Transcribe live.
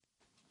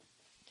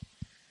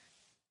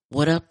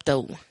What up,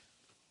 though?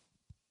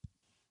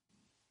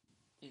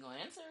 You gonna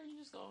answer or you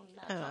just gonna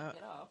not talk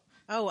at all?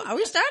 Oh, are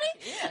we starting?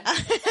 Yeah.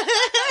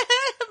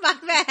 My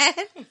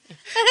bad.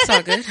 It's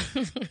all good.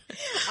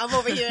 I'm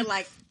over here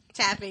like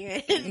tapping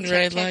it.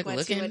 Right, check like 1,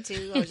 looking.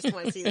 2, 1, 2. I just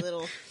want to see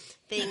little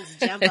things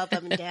jump up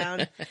and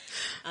down.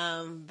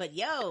 But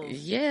yo.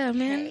 Yeah,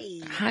 man.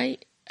 Hey.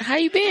 How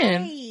you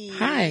been? Hey.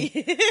 Hi.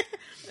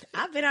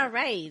 I've been all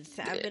right.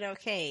 I've been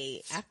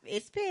okay.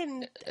 It's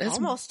been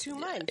almost 2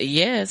 months.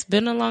 Yeah, it's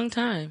been a long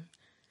time.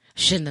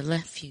 Shouldn't have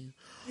left you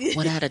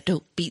without a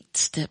dope beat.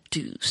 Step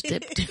 2,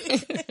 step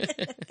 2.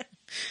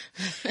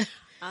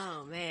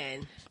 Oh,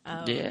 man.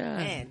 Oh, Yeah.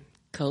 man.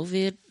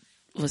 COVID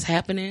was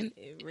happening.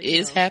 Real.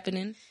 Is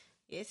happening.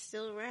 It's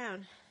still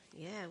around.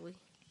 Yeah,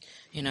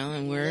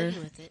 And we're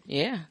living with it.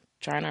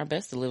 trying our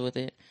best to live with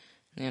it.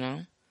 Right.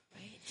 Or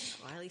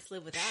at least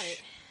live without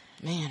it.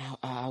 Man,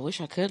 I wish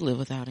I could live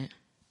without it.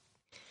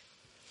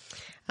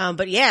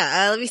 But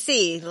yeah, let me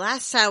see.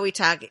 Last time we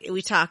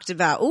talked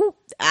about,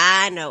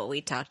 I know what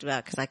we talked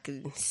about because I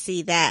could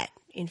see that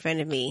in front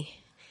of me.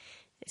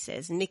 It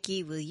says,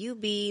 Nikki, will you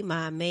be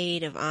my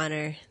maid of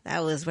honor?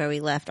 That was where we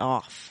left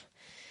off.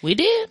 We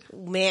did?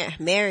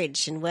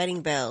 Marriage and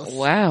wedding bells.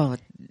 Wow.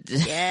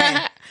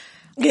 Yeah.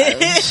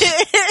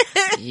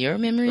 Your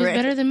memory is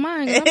better than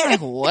mine. I'm like,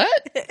 what?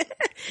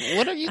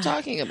 What are you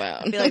talking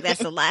about? I feel like that's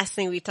the last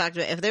thing we talked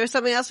about. If there was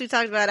something else we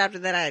talked about after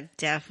that, I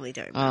definitely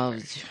don't remember. Oh,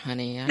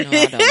 honey, I know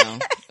I don't know.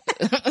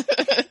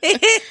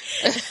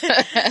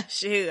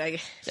 Shoot, I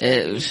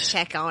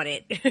check on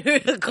it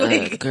real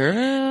quick.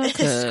 Girl,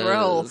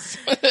 Scroll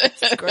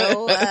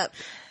up.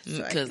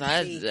 Because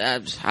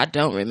I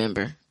don't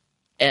remember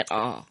at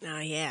all. Oh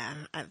yeah,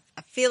 I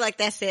feel like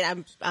that's it.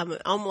 I'm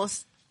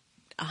almost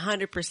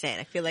 100%.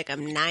 I feel like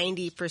I'm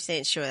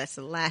 90% sure that's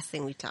the last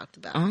thing we talked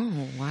about.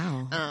 Oh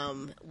wow.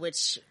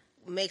 Which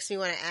makes me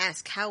want to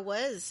ask, how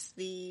was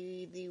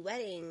the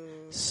wedding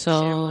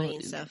So ceremony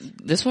and stuff?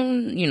 this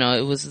one,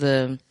 it was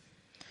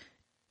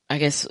I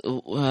guess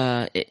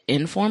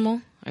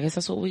informal. I guess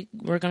that's what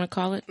we're gonna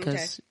call it,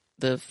 because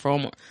the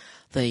formal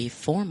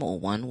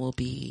one will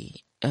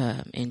be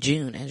in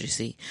June, as you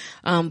see.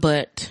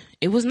 But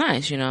it was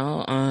nice,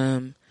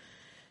 it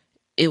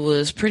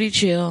was pretty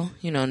chill,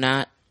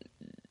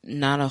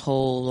 not a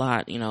whole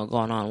lot, going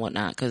on and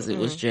whatnot, because it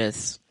was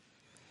just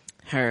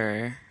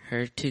her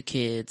 2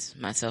 kids,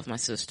 myself, my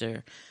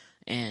sister,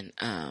 and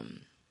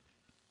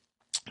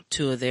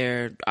 2 of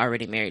their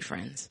already married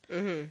friends.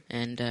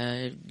 And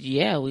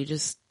we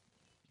just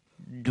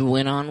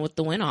went on with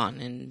the went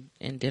on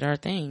and did our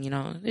thing.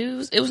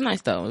 It was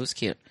nice though. It was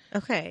cute.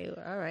 Okay,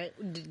 all right.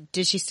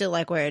 Did she still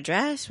wear a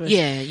dress?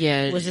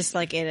 Yeah. Was this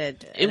in a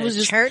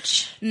just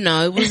church?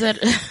 No, it was at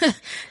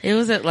it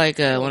was at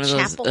one of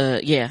those chapel?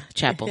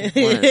 Chapel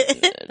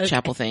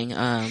chapel thing.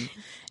 And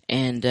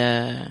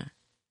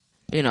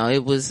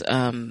it was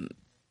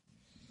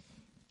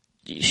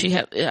she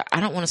had, I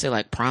don't want to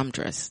say prom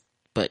dress,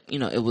 but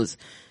it was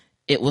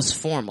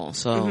formal,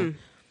 so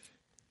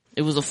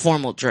it was a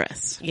formal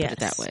dress. Put it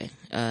that way.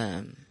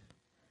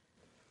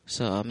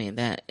 So I mean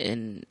that,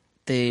 and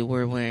they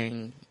were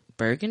wearing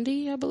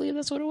burgundy, I believe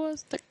that's what it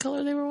was. The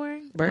color they were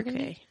wearing,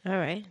 burgundy. Okay, all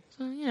right.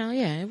 So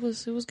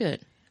it was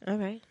good. All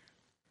right.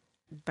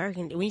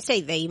 Burgundy. When you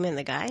say they, you mean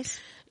the guys?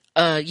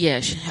 Her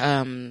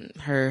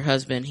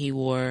husband, he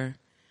wore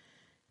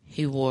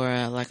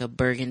a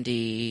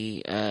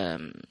burgundy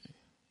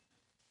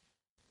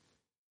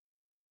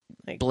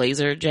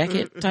blazer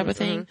jacket type of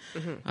thing.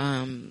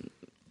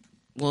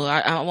 Well,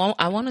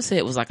 I want to say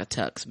it was like a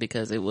tux,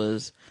 because it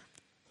was,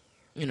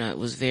 it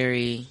was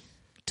very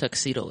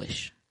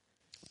tuxedo-ish.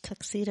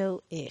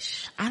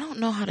 Tuxedo-ish. I don't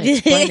know how to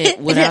explain it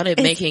without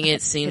it making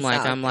it seem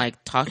like I'm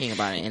talking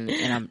about it,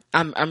 and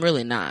I'm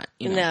really not.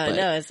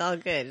 No, it's all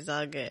good. It's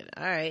all good.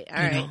 All right.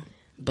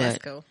 But that's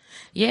cool.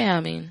 Yeah, I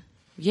mean,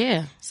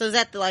 yeah. So is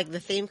that the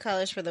theme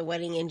colors for the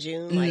wedding in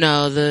June?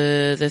 No,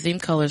 the theme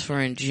colors for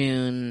in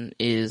June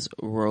is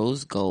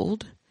rose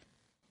gold.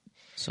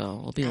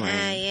 So we'll be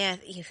wearing. Yeah,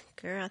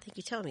 girl, I think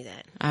you told me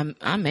that.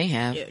 I may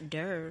have. Yeah,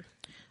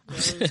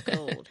 rose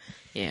gold.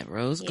 Yeah,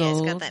 rose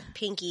gold. It's got that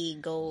pinky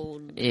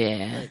gold.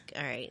 Yeah. Look.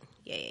 All right.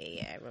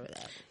 Yeah. I remember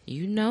that.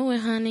 You know it,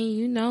 honey.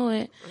 You know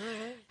it. All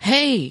right.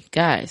 Hey,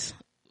 guys.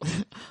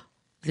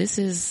 This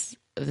is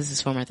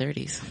for my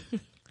 30s.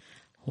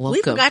 Welcome.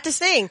 We forgot to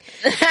sing.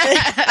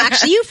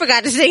 Actually, you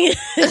forgot to sing.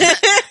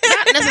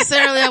 Not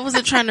necessarily. I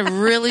wasn't trying to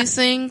really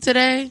sing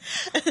today.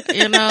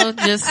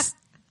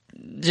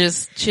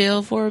 Just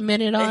chill for a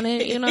minute on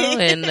it,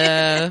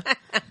 and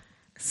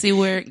see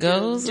where it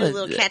goes. Do a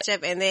little catch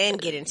up and then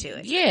get into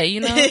it. Yeah,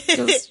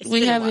 because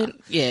we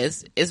haven't. Yeah,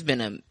 it's been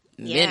a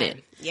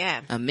minute. Yeah.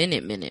 A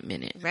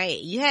minute. Right.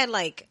 You had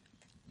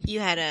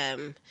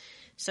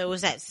so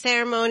was that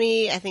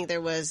ceremony? I think there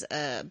was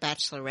a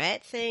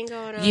bachelorette thing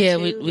going on. Yeah,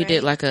 too, we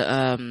did like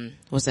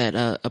was that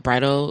a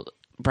bridal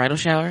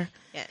shower?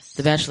 Yes.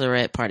 The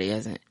bachelorette party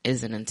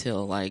isn't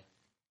until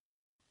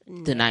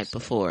the night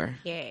before,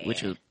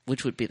 which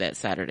would be that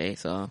Saturday.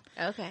 So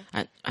okay,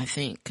 I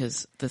think,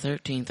 because the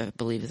 13th I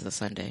believe is a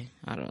Sunday.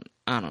 I don't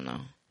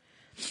know.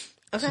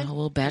 Okay. So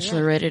we'll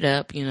bachelorette it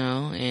up,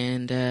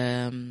 and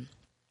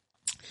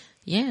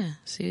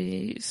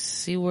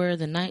see where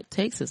the night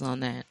takes us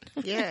on that.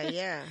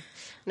 Yeah.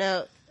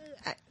 Now,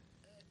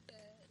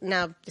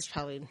 now it's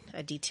probably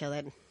a detail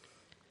that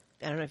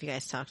I don't know if you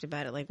guys talked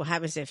about it. Like, what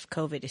happens if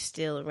COVID is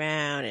still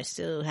around and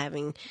still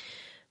having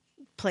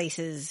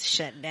places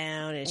shut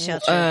down and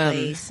shelter in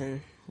place?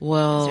 And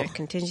is there a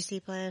contingency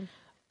plan?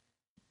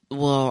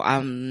 Well,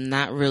 I'm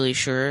not really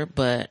sure,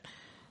 but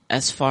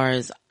as far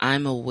as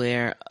I'm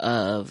aware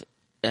of,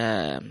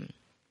 the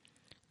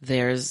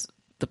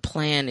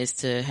plan is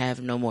to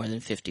have no more than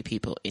 50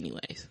 people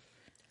anyways.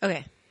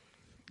 Okay.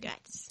 Got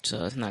it.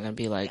 So it's not going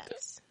to be like,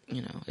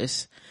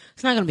 it's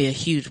not going to be a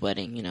huge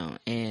wedding,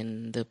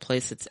 and the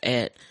place it's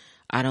at,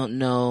 I don't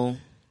know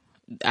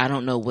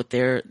what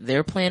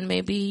their plan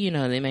may be.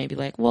 They may be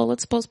like, well,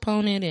 let's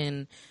postpone it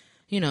and,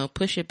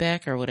 push it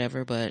back or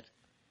whatever, but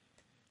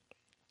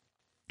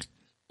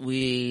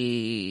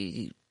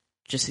we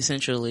just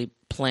essentially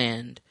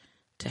planned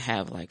to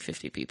have like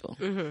 50 people.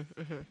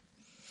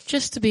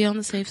 Just to be on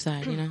the safe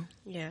side,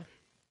 Yeah.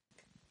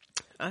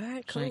 All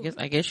right, cool. So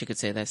I guess you could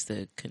say that's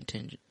the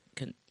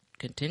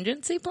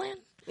contingency plan?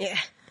 Yeah.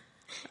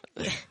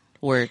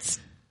 Words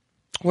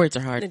are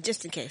hard.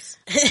 Just in case.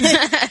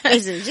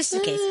 Basically, just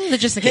in case.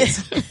 Just in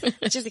case.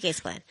 Just in case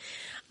plan.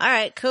 All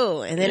right,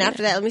 cool. And then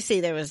after that, let me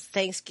see. There was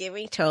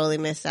Thanksgiving. Totally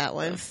missed that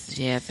one.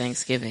 Yeah,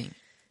 Thanksgiving.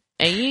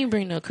 And you didn't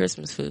bring no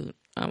Christmas food.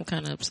 I'm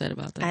kind of upset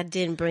about that. I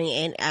didn't bring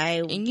in.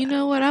 And you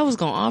know what? I was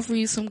going to offer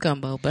you some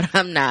gumbo, but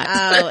I'm not.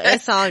 Oh,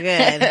 it's all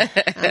good.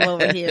 I'm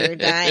over here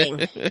dying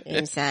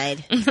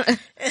inside.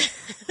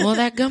 Well,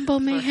 that gumbo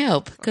may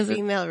help. For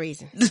female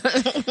reasons.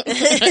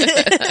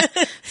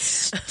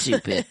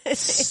 Stupid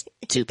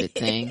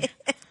thing.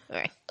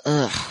 Right.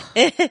 Ugh.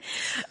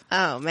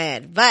 Oh,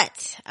 man.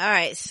 But, all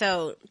right.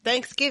 So,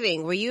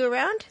 Thanksgiving. Were you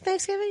around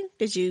Thanksgiving?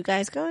 Did you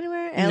guys go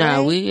anywhere?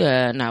 LA?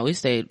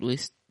 We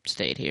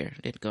stayed here.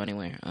 Didn't go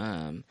anywhere.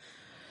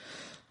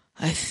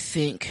 I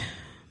think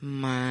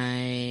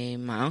my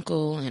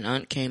uncle and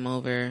aunt came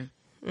over.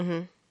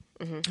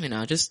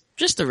 Just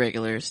the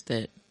regulars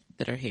that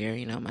are here.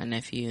 My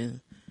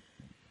nephew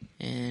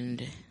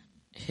and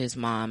his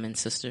mom and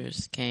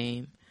sisters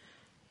came.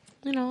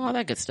 All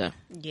that good stuff.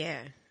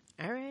 Yeah.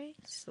 All right.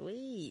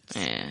 Sweet.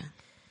 Yeah.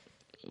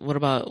 What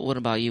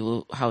about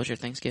you? How was your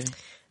Thanksgiving?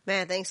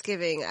 Man,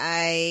 Thanksgiving.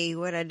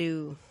 What'd I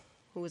do?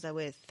 Who was I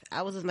with?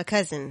 I was with my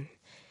cousin.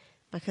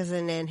 My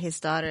cousin and his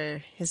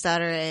daughter. His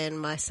daughter and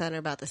my son are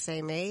about the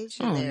same age.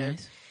 And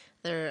nice.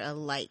 They're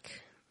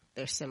alike.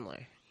 They're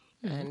similar.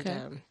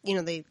 Okay.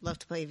 And, they love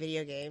to play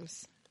video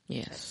games.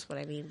 Yes. That's what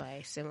I mean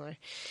by similar.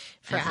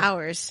 For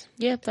hours.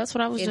 Yep, that's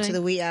what I was doing. Into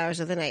the wee hours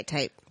of the night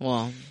type.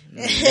 Well,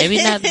 maybe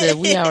not the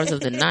wee hours of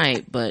the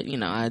night, but,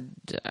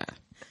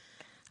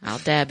 I'll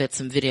dab at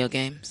some video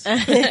games. Do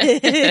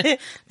a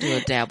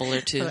dabble or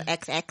two. Little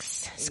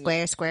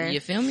XX, square. You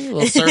feel me?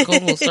 Little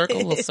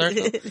circle.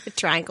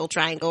 Triangle,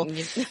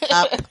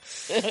 up.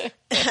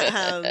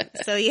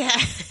 So yeah.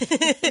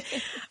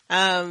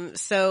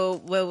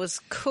 So what was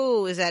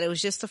cool is that it was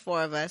just the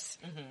four of us.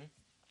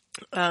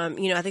 I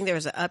think there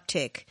was an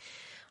uptick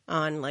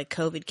on like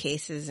COVID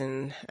cases,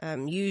 and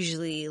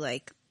usually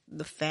like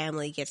the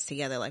family gets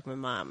together, like my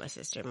mom, my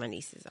sister, my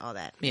nieces, all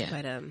that. Yeah.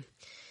 But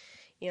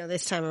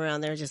this time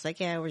around, they were just like,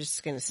 yeah, we're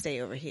just going to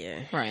stay over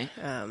here. Right.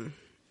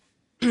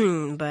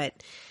 But,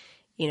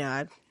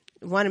 I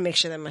want to make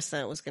sure that my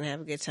son was going to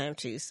have a good time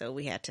too. So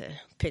we had to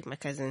pick my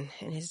cousin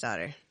and his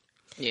daughter.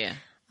 Yeah.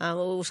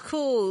 What was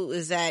cool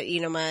is that,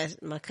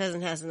 my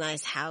cousin has a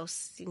nice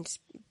house. It's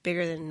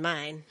bigger than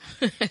mine.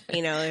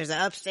 There's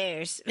an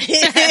upstairs.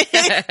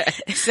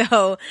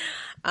 So,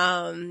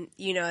 and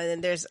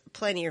then there's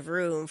plenty of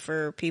room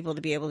for people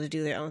to be able to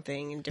do their own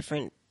thing in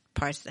different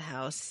parts of the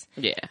house.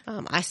 Yeah.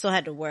 I still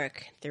had to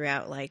work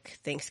throughout like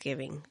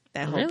Thanksgiving,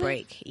 that whole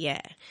break.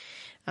 Yeah.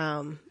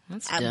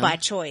 By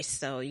choice.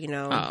 So,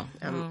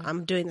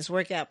 I'm doing this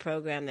workout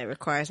program that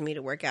requires me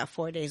to work out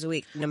 4 days a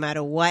week. No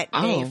matter what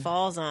day it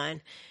falls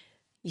on,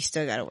 you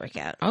still got to work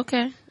out.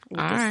 Okay. All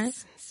right.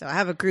 So I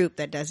have a group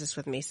that does this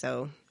with me.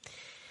 So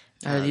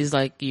are these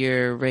like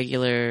your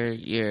regular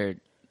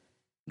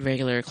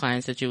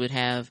clients that you would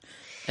have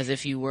as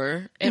if you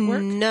were at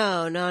work?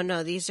 No.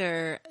 It's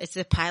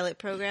a pilot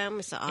program.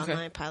 It's an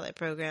online pilot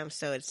program.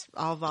 So it's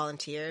all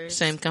volunteers.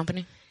 Same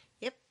company?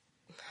 Yep.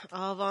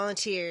 All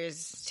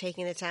volunteers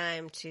taking the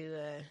time to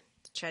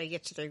try to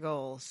get to their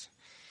goals.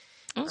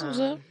 That's what's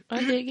up.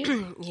 I dig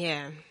it.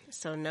 Yeah.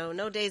 So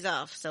no days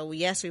off. So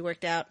yes, we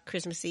worked out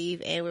Christmas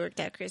Eve and we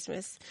worked out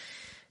Christmas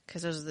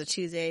because those are the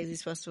 2 days you're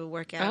supposed to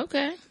work out.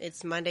 Okay.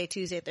 It's Monday,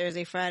 Tuesday,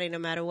 Thursday, Friday, no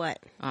matter what.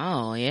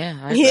 Oh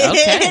yeah.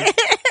 Okay.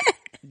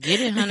 Get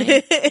it,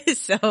 honey.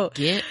 So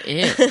get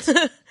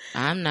it.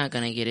 I'm not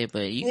gonna get it,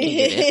 but you can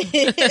get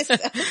it. So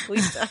we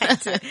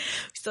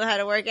still had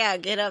to work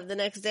out. Get up the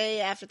next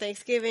day after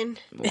Thanksgiving.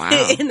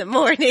 Wow. In the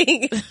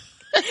morning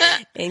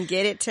and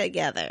get it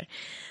together.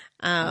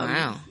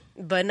 Wow.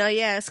 But no,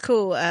 yeah, it's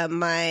cool.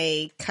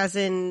 My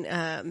cousin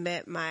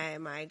met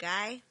my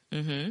guy.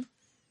 Mm-hmm.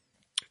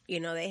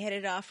 They hit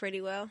it off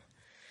pretty well.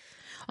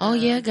 Oh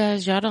yeah,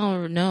 guys, y'all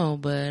don't know,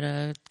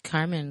 but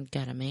Carmen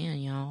got a man,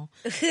 y'all.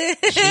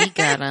 She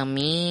got a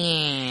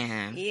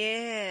man.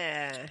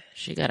 Yeah.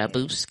 She got a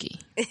booski.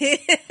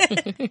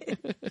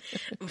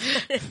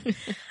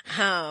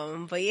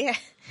 But yeah.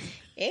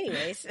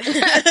 Anyways.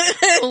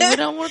 Oh, we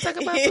don't want to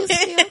talk about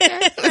booski,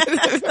 okay?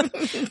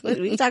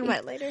 We can talk about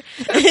it later.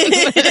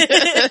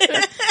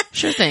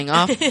 Sure thing.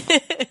 Off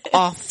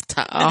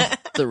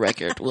the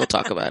record, we'll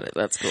talk about it.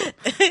 That's cool.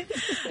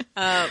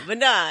 But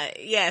nah,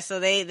 yeah, so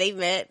they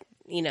met,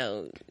 you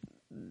know,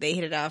 they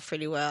hit it off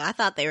pretty well. I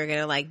thought they were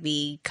gonna like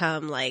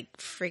become like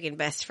freaking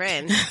best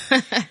friends.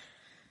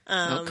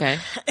 Okay.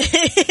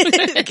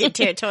 Get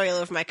territorial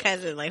with my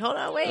cousin. Like, hold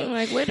on, wait. I'm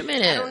like, wait a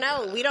minute. I don't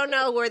know. We don't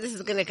know where this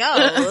is gonna go.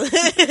 Like,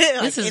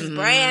 This is it's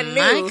brand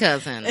my new.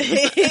 cousin.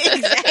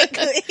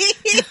 Exactly.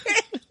 You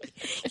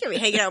can't be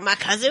hanging out with my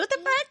cousin. What the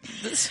fuck?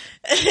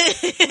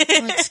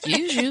 Well,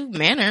 excuse you,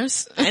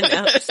 manners. I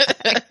know.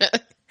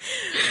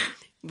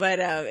 But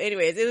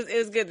anyways, it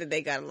was good that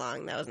they got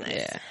along. That was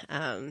nice.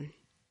 Yeah.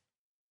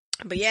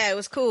 But yeah, it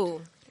was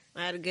cool.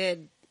 I had a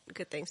good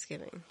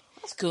Thanksgiving.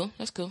 That's cool.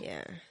 That's cool.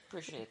 Yeah.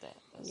 Appreciate that.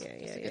 That's a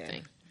good Yeah.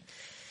 thing.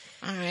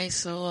 All right,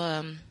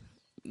 so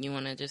you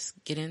want to just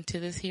get into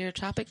this here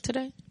topic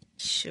today?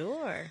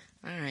 Sure.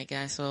 All right,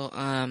 guys. So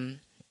I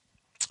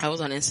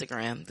was on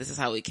Instagram. This is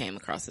how we came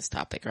across this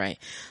topic, right?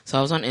 So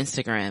I was on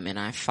Instagram and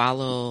I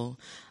follow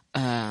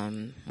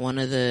one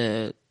of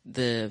the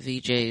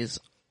VJs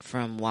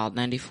from Wild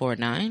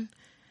 94.9.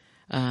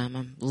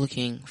 I'm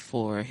looking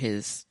for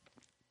his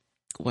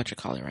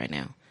whatchamacallit right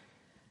now.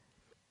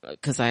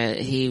 Because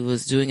he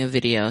was doing a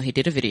video. He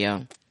did a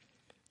video.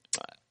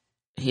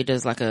 He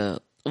does like a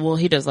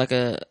video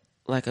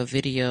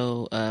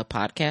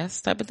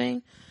podcast type of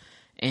thing,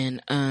 and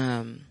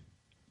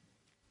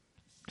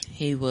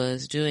he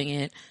was doing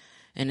it,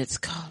 and it's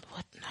called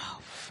what? No,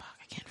 fuck,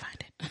 I can't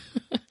find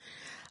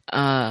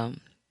it.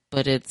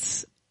 But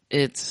it's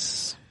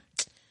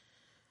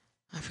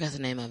I forgot the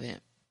name of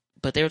it.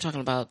 But they were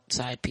talking about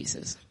side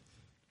pieces.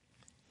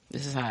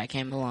 This is how I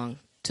came along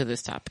to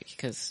this topic,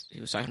 because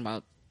he was talking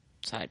about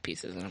side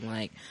pieces, and I'm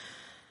like,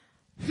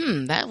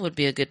 that would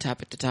be a good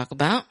topic to talk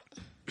about.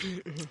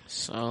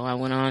 So I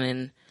went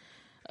on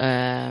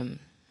and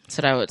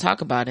said I would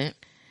talk about it,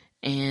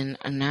 and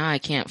now I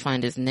can't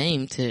find his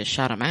name to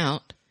shout him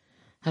out.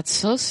 That's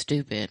so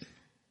stupid.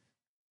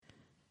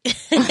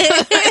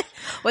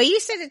 Well, you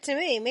sent it to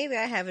me. Maybe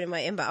I have it in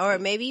my inbox, or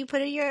maybe you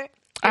put it in your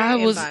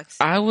inbox.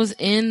 I was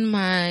in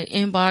my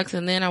inbox,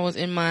 and then I was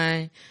in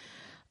my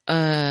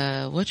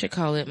my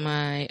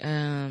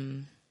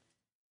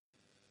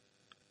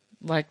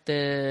like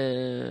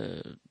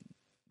the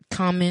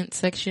comment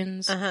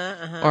sections,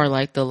 or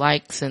like the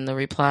likes and the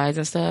replies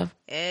and stuff.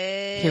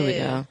 Here we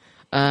go.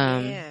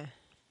 Yeah.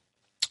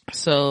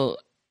 So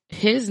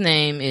his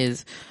name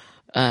is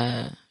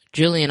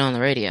Julian on the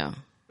Radio,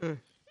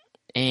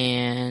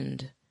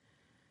 and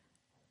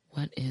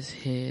what is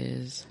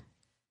his?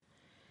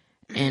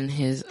 And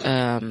his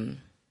where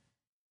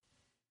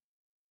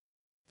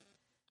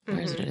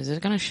is it? Is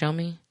it gonna show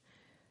me?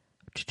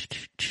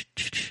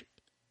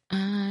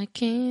 I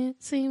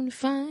can't seem to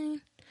find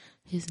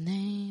his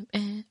name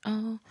at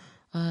all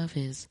of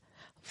his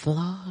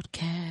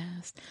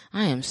vlogcast.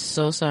 I am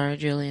so sorry,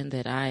 Julian,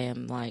 that I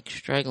am like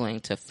struggling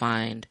to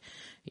find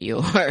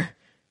your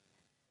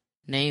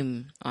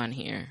name on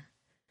here.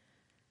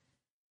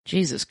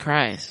 Jesus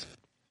Christ.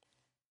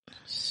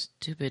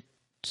 Stupid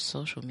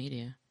social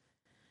media.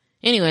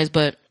 Anyways,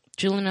 but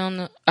Julian on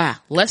the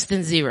Less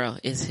Than Zero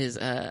is his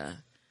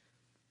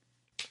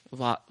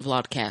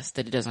vlogcast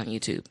that he does on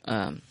YouTube.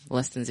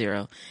 Less Than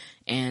Zero.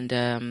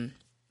 And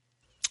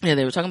yeah,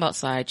 they were talking about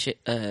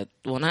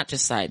well, not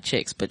just side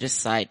chicks, but just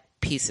side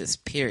pieces,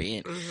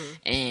 period.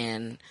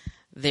 And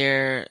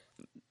their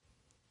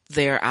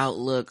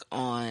outlook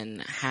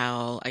on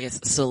how, I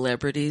guess,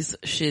 celebrities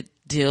should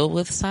deal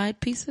with side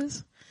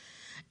pieces.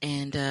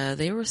 And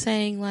they were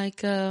saying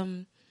like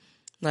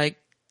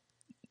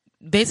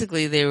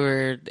basically they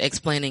were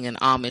explaining an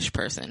Amish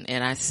person,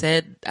 and I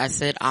said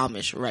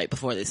Amish right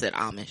before they said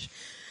Amish,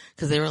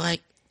 because they were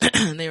like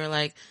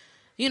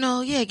you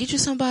know, yeah, get you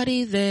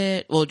somebody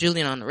that, well,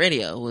 Julian on the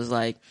Radio was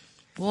like,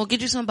 well,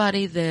 get you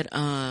somebody that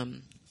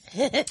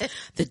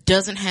that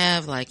doesn't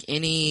have like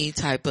any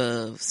type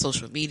of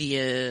social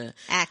media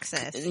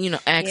access, you know,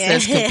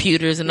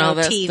 computers and all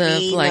that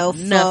TV, stuff, like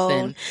no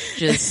nothing.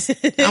 Just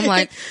I'm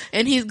like,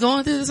 and he's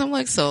going through this. I'm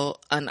like, so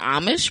an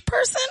Amish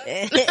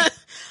person?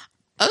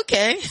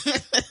 Okay.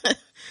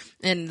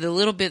 And the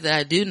little bit that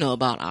I do know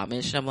about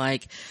Amish, I'm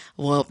like,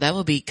 well, that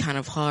would be kind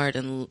of hard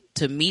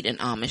to meet an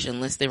Amish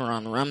unless they were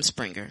on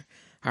Rumspringer,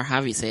 or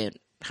however you say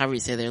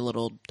their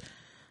little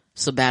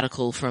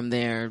sabbatical from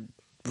their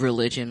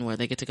religion where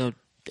they get to go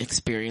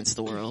experience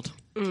the world.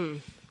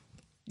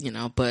 You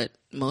know, but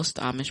most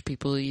Amish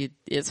people,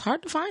 it's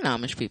hard to find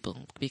Amish people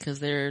because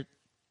they're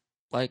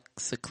like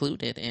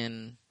secluded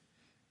and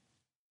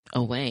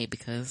away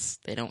because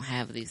they don't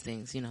have these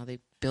things. You know, they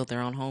build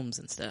their own homes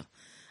and stuff.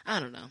 I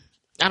don't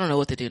know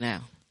what to do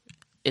now.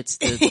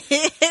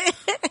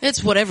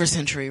 it's whatever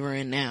century we're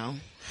in now.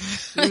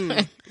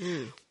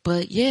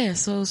 But yeah,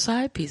 so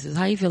side pieces.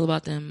 How you feel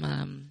about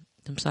them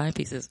side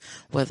pieces,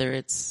 whether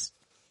it's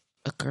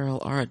a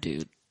girl or a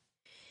dude?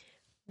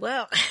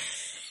 Well,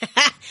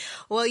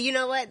 well, you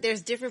know what?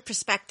 There's different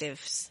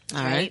perspectives,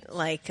 right?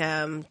 Like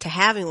to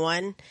having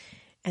one,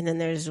 and then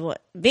there's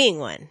being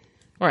one.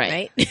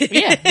 Right?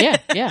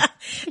 Yeah.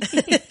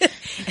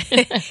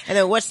 And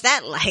then what's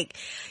that like?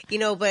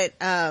 But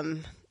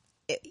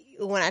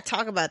when I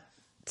talk about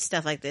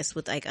stuff like this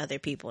with like other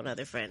people and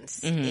other friends,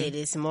 it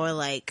is more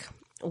like,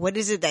 what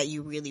is it that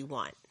you really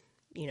want?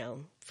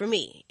 For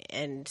me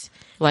and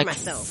like for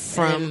myself.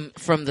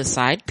 From the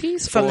side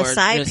piece? From the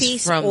side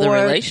piece from the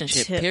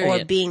relationship,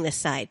 period. Or being the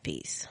side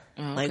piece.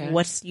 Oh, okay. Like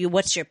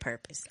what's your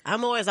purpose?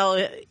 I'm always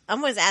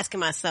asking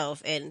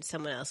myself and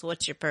someone else,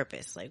 what's your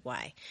purpose? Like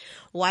why?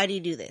 Why do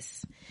you do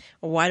this?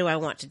 Or why do I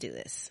want to do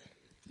this?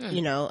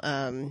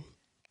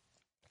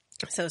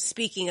 So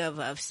speaking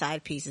of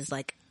side pieces,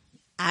 like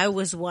I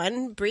was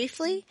one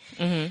briefly,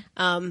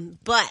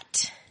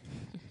 but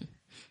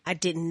I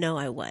didn't know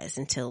I was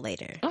until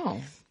later.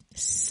 Oh.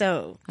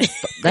 So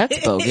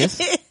that's bogus.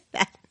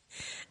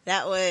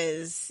 that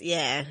was,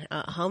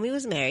 homie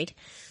was married.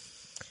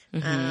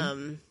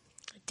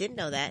 Didn't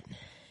know that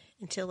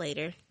until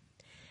later.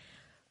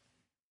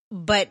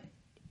 But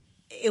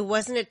it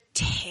wasn't a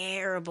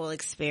terrible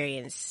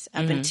experience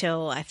up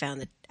until I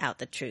found out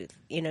the truth.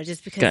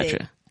 Just because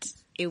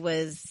it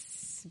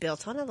was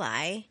built on a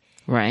lie.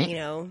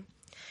 Right.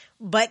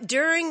 But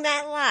during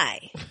that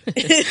lie,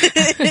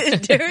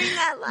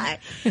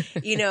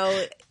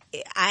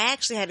 I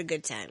actually had a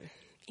good time.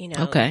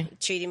 Okay.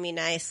 Treated me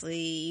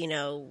nicely.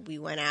 We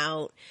went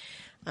out.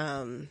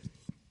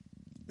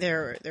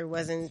 There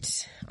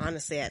wasn't,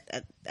 honestly,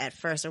 at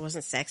first there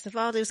wasn't sex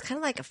involved. It was kind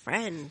of like a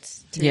friend.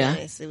 To be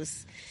honest. It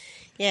was,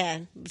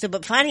 So,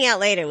 but finding out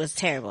later was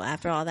terrible.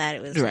 After all that,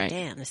 it was like,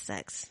 damn, this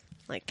sucks.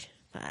 Like,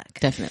 fuck.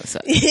 Definitely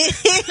sucks.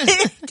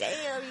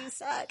 Damn, you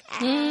suck.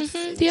 Ass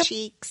and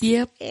cheeks.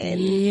 Yep. And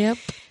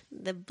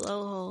the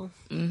blowhole.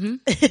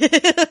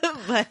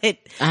 But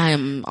I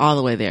am all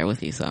the way there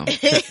with you, so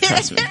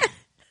trust me.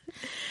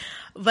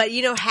 But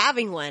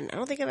having one, I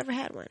don't think I've ever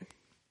had one.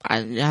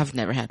 I've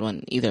never had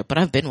one either, but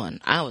I've been one.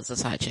 I was a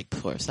side chick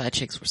before. Side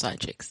chicks were side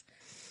chicks.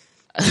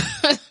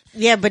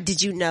 Yeah, but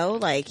did you know?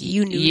 Like,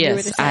 you knew you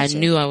were the side chick? I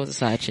knew I was a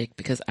side chick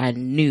because I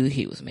knew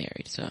he was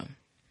married, so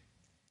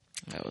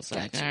I was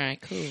like, all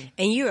right, cool.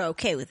 And you were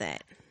okay with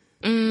that,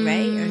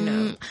 right? Or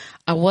no?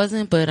 I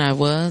wasn't, but I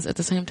was at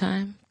the same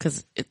time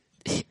because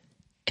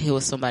he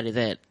was somebody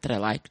that I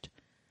liked.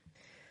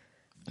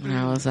 And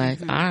I was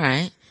like, all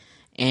right.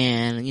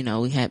 And,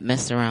 we had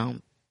messed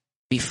around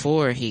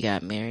before he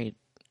got married,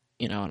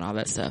 and all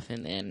that stuff.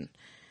 And then,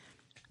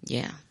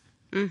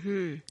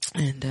 And,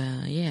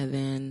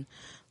 then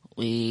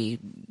we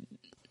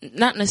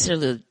not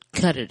necessarily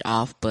cut it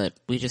off, but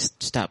we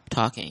just stopped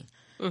talking.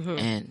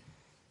 And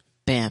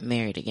bam,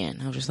 married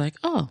again. I was just like,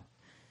 oh.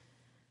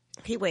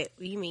 Wait,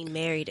 you mean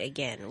married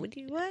again?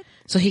 What?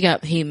 So he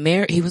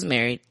was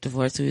married,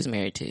 divorced who he was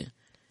married to,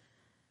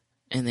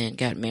 and then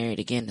got married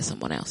again to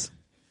someone else.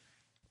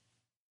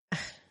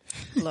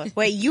 Look,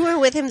 wait, you were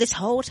with him this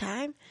whole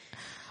time?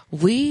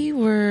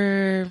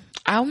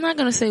 I'm not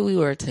going to say we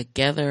were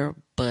together,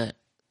 but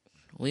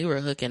we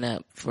were hooking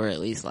up for at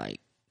least like,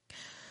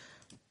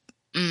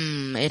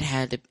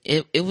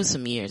 it was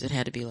some years. It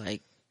had to be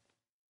like,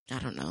 I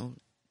don't know,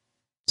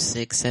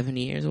 6-7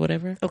 years or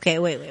whatever. Okay,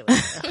 wait.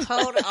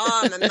 Hold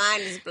on, my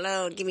mind is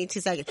blown. Give me 2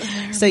 seconds.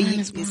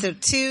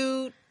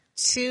 So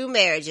two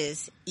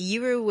marriages.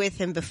 You were with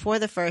him before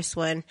the first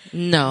one.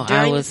 No,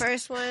 during the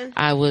first one.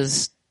 I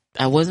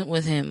wasn't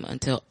with him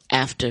until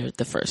after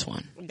the first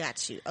one.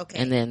 Got you. Okay.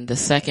 And then the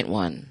second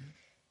one,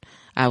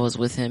 I was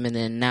with him, and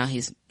then now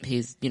he's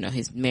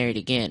married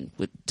again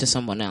to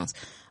someone else.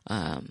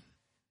 And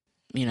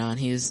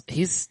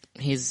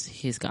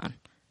he's gone.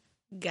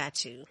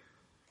 Got you.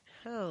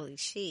 Holy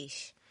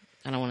sheesh.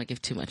 I don't want to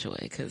give too much away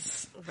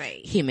because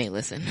he may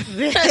listen.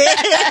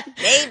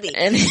 Maybe.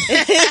 And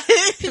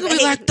he'll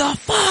be like, the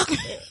fuck?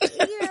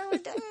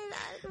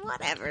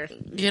 Whatever.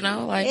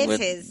 Like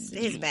it's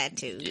his bad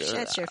too.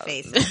 Shut your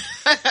face.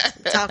 I'm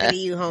talking to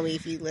you, homie,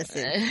 if you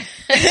listen.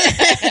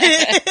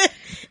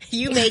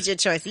 You made your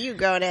choice. You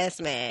grown ass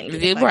man.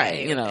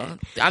 Right.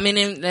 I mean,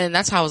 and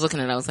that's how I was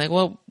looking at it. I was like,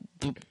 well,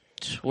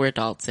 we're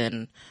adults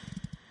and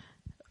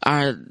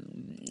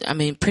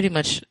pretty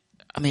much,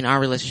 our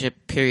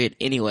relationship period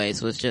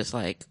anyways was just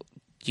like,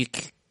 you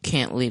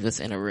can't leave us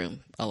in a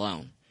room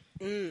alone.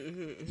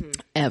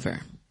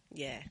 Ever.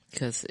 Yeah.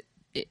 Because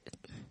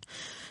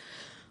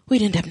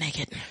we'd end up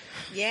naked.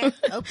 Yeah.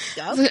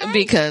 Okay.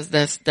 Because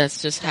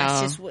that's just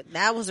how.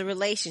 That was a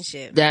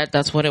relationship.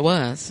 That's what it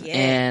was. Yeah.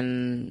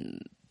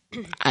 And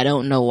I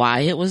don't know why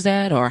it was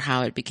that or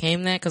how it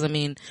became that. Because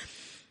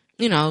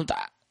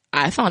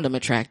I found him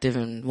attractive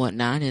and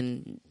whatnot,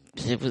 and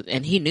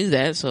he knew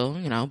that.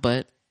 So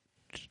but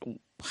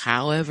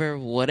however,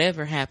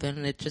 whatever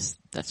happened,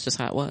 that's just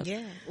how it was.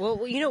 Yeah. Well,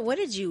 what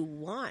did you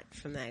want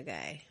from that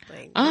guy?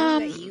 Like, what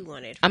that you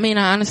wanted? I mean,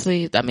 I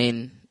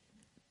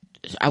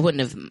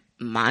wouldn't have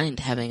mind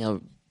having a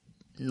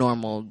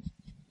normal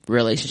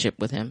relationship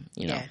with him,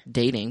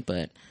 dating,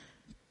 but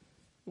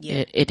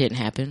it didn't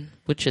happen,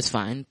 which is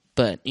fine.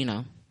 But,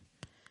 at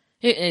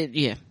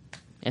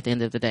the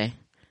end of the day.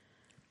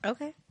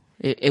 Okay.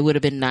 It would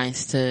have been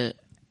nice to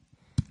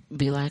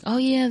be like, oh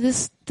yeah,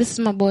 this is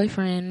my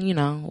boyfriend,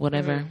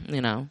 whatever,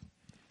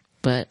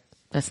 but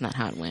that's not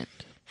how it went.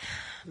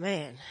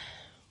 Man,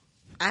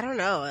 I don't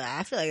know.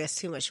 I feel like that's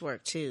too much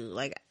work too.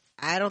 Like,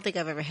 I don't think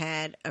I've ever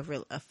had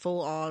a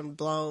full on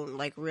blown,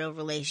 like, real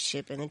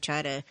relationship and then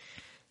try to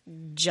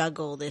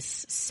juggle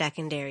this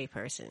secondary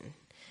person.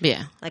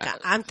 Yeah. Like,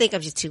 I think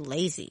I'm just too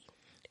lazy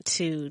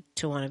to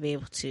want to be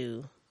able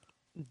to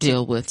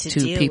deal with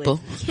two people.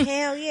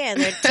 Hell yeah.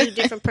 They're two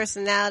different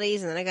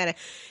personalities, and then I got to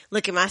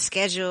look at my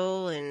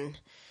schedule, and,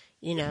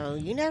 you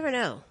never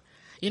know.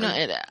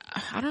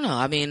 I don't know.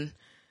 I mean,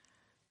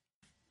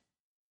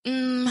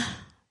 I'm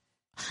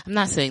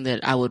not saying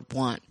that I would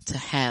want to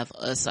have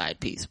a side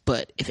piece,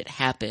 but if it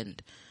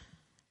happened,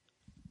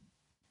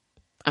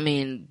 I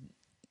mean,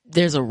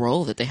 there's a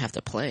role that they have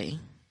to play.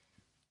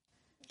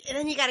 And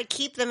then you got to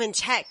keep them in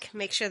check.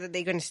 Make sure that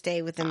they're going to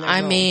stay within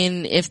their role.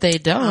 Mean, if they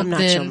don't, I'm not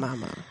then, your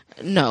mama.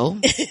 No.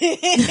 I'm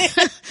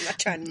not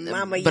trying to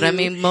mama you. But I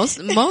mean, most,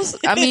 they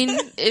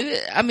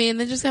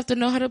just have to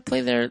know how to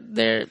play their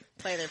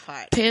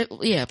part.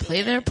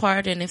 Play their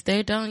part. And if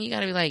they don't, you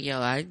got to be like,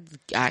 yo, I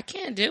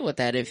can't deal with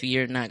that if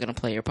you're not going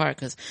to play your part,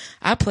 because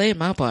I played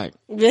my part.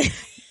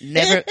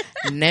 Never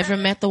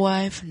met the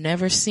wife,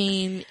 never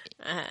seen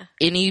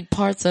any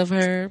parts of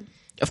her.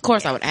 Of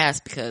course, I would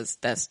ask, because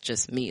that's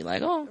just me.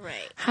 Like, oh,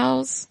 right.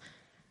 How's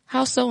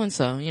so and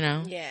so?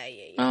 Yeah.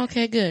 Oh,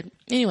 okay, good.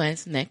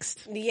 Anyways,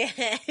 next. Yeah.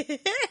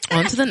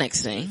 On to the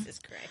next thing. Jesus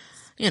Christ.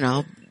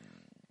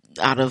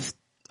 Out of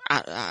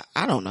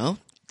I don't know.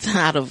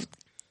 Out of,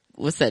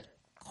 what's that,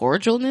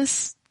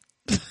 cordialness?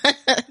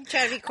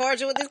 Trying to be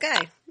cordial with this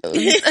guy.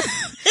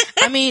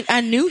 I mean,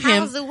 I knew him.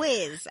 How's the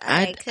whiz?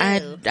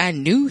 I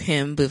knew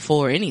him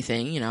before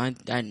anything.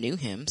 I knew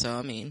him. So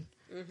I mean,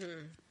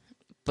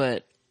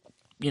 but.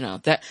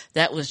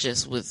 That was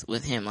just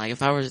with him. Like,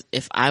 if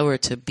I were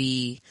to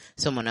be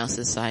someone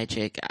else's side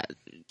chick,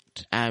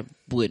 I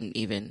wouldn't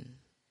even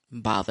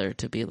bother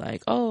to be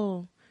like,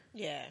 oh,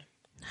 yeah,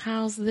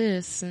 how's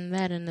this and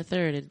that and the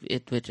third.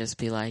 It would just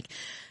be like,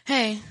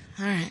 hey,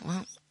 all right,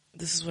 well,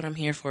 this is what I'm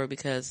here for,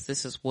 because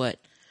this is what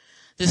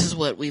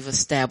we've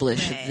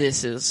established. Right.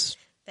 That's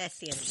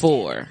the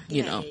for,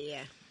 Yeah.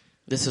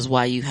 This is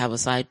why you have a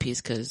side piece,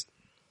 because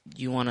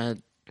you want to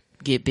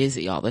get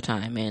busy all the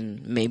time,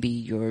 and maybe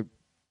your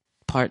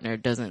partner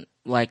doesn't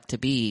like to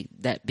be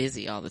that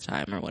busy all the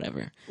time or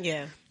whatever.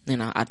 Yeah.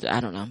 I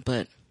don't know,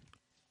 but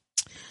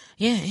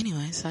yeah,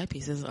 anyway, side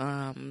pieces.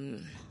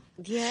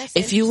 Yes.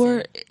 If you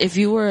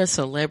were a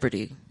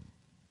celebrity,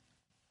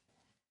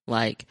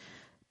 like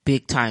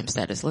big time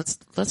status, let's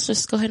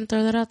just go ahead and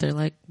throw that out there,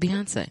 like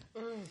Beyonce.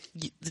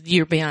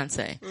 You're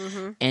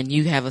Beyonce, and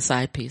you have a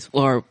side piece,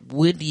 or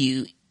would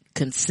you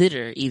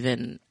consider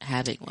even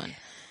having one?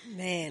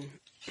 Man.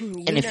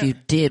 And if you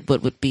did,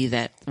 what would be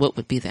that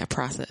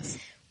process?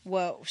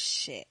 Well,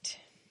 shit.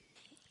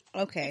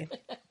 Okay.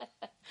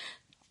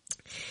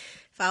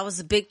 If I was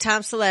a big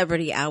time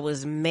celebrity, I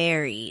was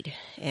married,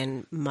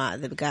 and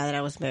the guy that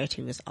I was married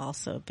to was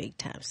also a big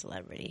time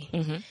celebrity.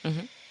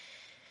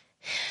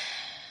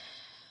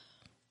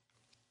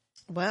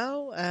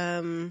 Well,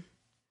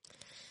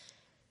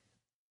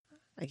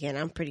 again,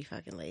 I'm pretty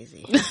fucking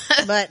lazy.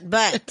 but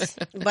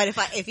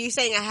if you're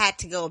saying I had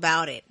to go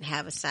about it and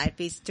have a side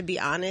piece, to be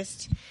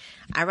honest,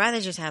 I'd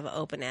rather just have an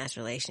open ass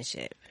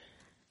relationship.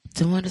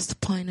 Then what is the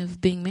point of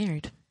being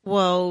married?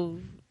 Well,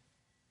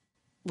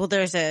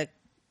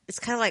 it's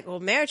kind of like,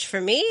 marriage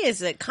for me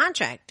is a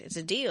contract. It's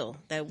a deal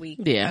that we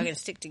are going to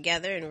stick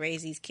together and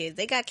raise these kids.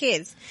 They got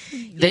kids.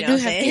 They do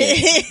have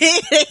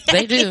kids.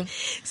 They do.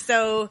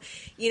 So,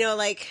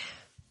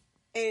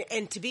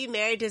 and to be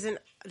married doesn't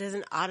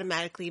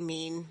automatically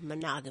mean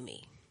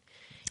monogamy.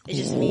 It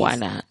just means, why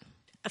not?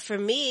 For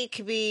me, it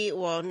could be,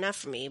 well, not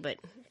for me, but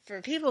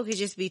for people, it could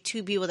just be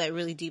two people that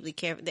really deeply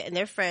care, and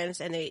they're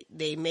friends, and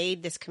they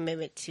made this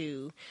commitment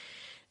to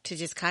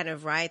just kind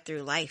of ride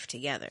through life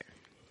together.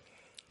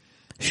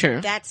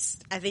 Sure. That's,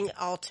 I think,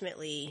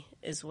 ultimately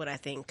is what I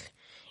think,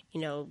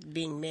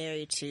 being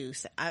married to.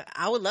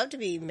 I would love to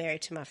be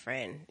married to my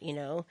friend,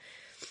 and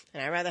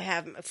I'd rather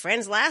have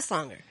friends last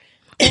longer.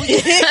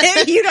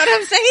 You know what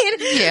I'm saying?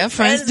 Yeah,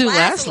 friends do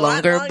last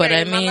longer, but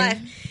I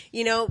mean,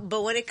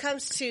 but when it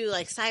comes to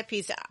like side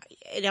piece,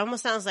 it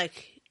almost sounds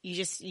like you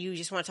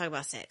just want to talk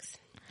about sex,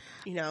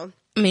 I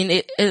mean,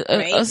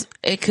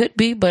 it could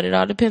be, but it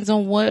all depends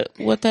on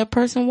what that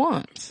person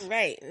wants.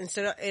 Right. And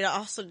so it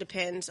also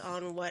depends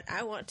on what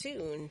I want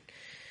too. And,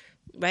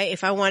 right.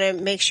 If I want to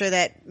make sure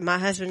that my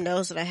husband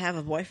knows that I have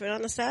a boyfriend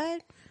on the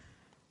side,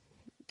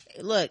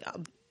 look,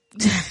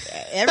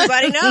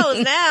 Everybody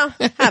knows now.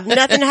 I have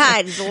nothing to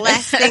hide. It's the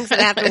last things that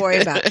I have to worry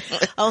about.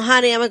 Oh,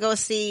 honey, I'm going to go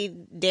see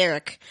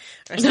Derek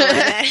or something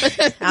like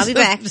that. I'll be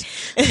back.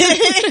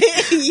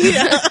 You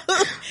know?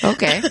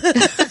 Okay.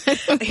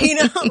 You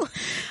know?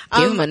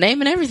 Give him a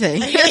name and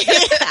everything.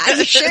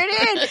 I sure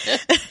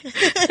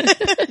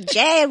did.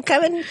 Jay, I'm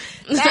coming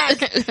back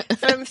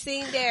from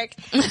seeing Derek.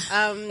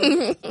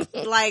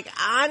 Like,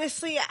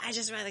 honestly, I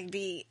just rather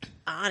be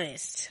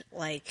honest.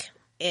 Like,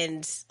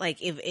 and like,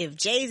 if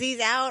Jay-Z's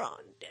out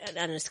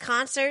on his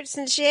concerts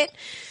and shit,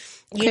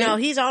 you know,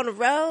 he's on the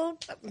road,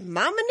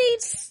 mama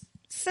needs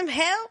some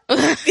help.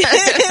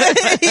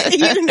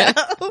 You know?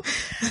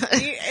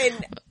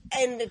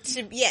 And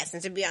to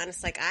be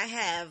honest, like, I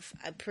have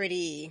a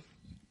pretty,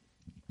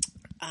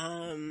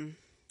 I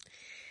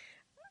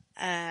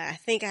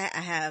think I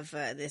have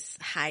this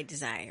high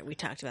desire. We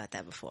talked about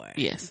that before.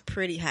 Yes.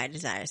 Pretty high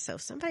desire. So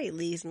if somebody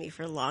leaves me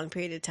for a long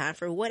period of time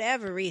for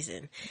whatever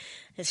reason,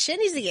 this shit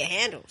needs to get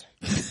handled.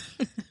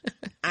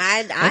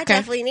 I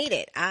definitely need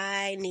it.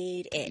 I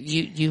need it.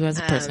 You as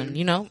a person,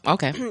 you know?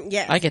 Okay.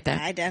 Yes. I get that.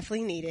 I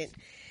definitely need it.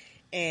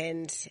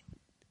 And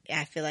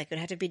I feel like it would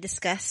have to be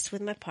discussed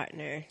with my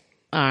partner.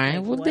 All right.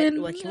 Like, Well,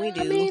 then what can we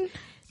do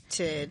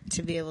to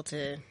be able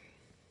to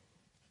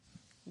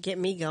get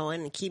me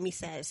going and keep me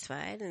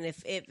satisfied? And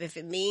if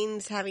it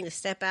means having to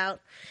step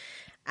out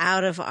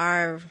of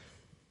our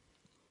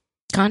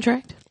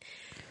contract,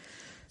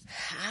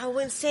 I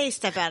wouldn't say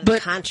step out of the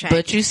contract.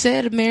 But you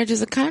said marriage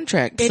is a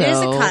contract. It is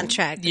a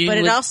contract, but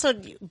you also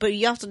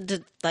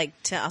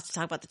like to also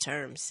talk about the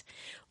terms.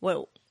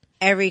 Well,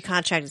 every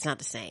contract is not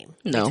the same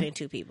between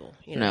two people.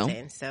 You know what I'm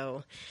saying?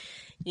 So,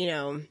 you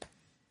know,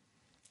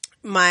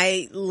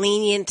 my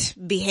lenient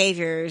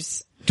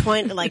behaviors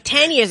 10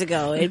 years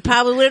ago, it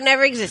probably would have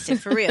never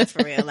existed. For real.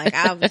 Like,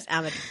 I'm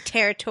a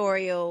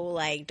territorial,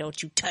 like,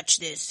 don't you touch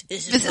this.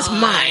 This is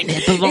mine.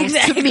 It belongs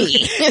to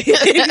me.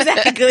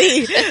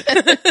 Exactly.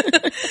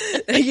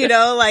 You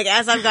know, like,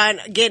 as I'm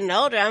getting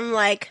older, I'm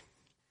like,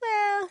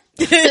 well,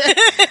 it's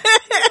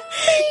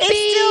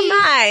still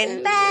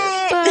mine.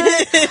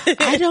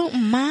 But I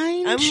don't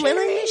mind. I'm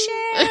willing to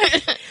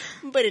share.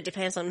 But it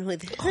depends on who.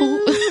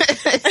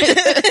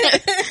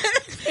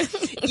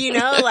 You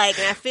know, like,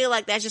 and I feel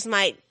like that just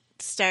might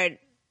start,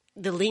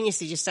 the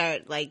leniency just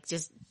start, like,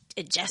 just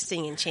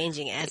adjusting and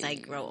changing as I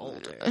grow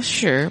older.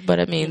 Sure, but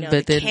I mean, you know,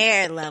 but the then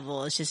care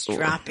level is just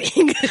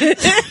dropping.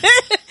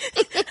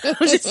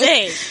 I'm just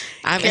saying.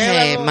 I mean,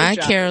 hey, my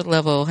care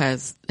level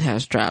has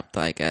dropped.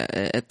 Like,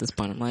 at this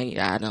point, I'm like,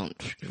 I don't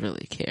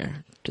really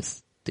care.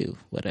 Just do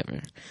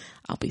whatever.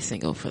 I'll be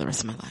single for the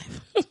rest of my life.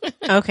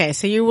 Okay,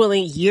 so you're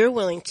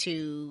willing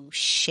to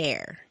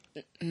share.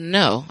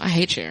 No, I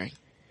hate sharing.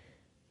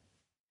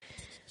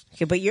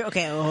 Okay, but you're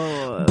okay.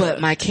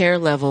 But my care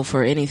level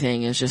for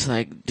anything is just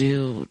like,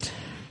 dude.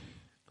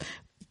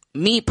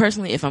 Me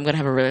personally, if I'm gonna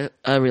have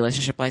a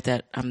relationship like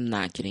that, I'm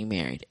not getting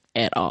married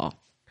at all.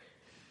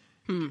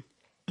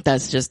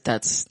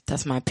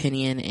 That's my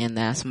opinion, and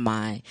that's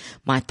my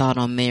thought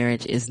on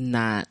marriage is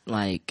not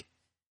like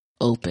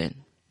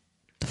open.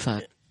 The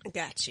fuck.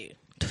 Got you.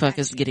 The fuck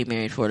is getting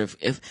married for?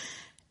 If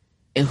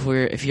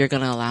you're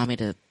gonna allow me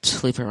to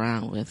sleep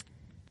around with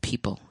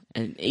people,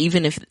 and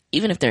even if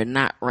they're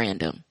not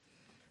random,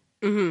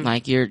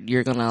 like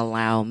you're gonna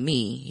allow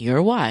me,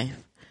 your wife,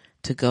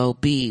 to go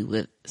be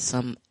with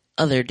some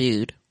other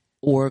dude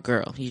or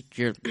girl,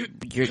 you're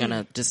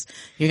gonna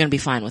be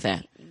fine with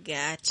that.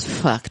 Gotcha.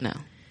 Fuck no.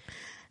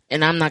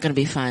 And I'm not gonna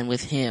be fine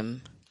with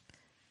him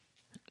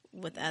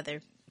with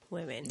other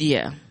women.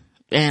 Yeah,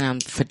 and I'm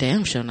for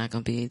damn sure not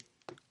gonna be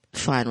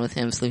fine with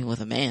him sleeping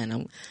with a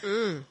man.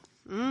 Hell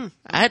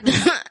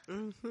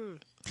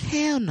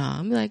no.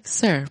 I'm like,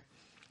 sir,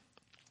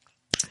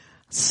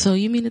 so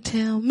you mean to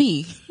tell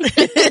me?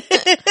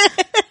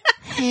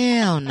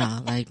 Hell no.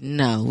 Like,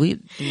 no.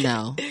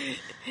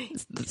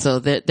 So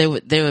there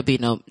would be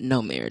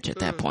no marriage at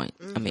that point.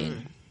 I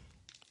mean,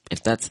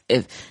 if that's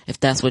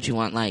what you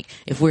want, like,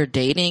 if we're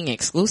dating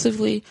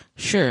exclusively,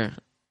 sure,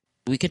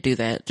 we could do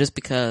that, just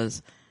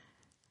because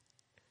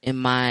in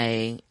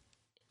my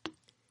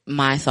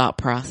thought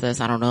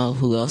process, I don't know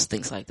who else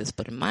thinks like this,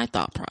 but in my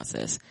thought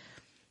process,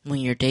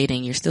 when you're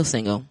dating, you're still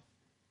single.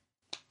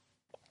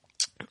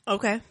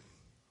 Okay.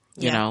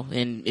 You know,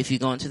 and if you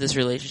go into this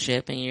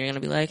relationship and you're going to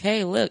be like,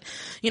 hey, look,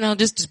 you know,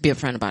 just be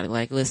upfront about it.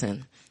 Like,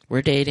 listen,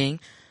 we're dating,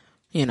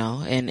 you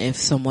know, and if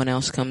someone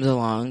else comes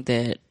along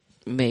that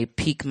may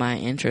pique my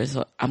interest,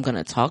 I'm going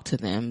to talk to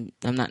them.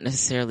 I'm not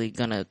necessarily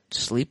going to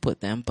sleep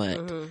with them,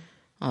 but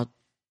I'll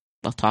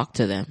talk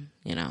to them,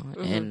 you know,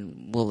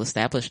 and we'll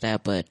establish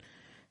that. But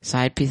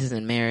side pieces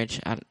in marriage,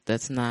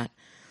 that's not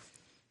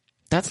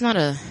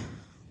a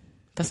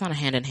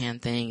hand in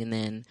hand thing. And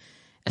then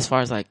as far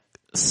as like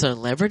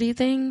celebrity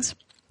things,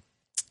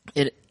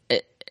 I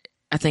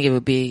think it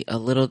would be a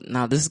little,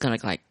 now this is going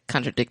to like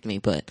contradict me,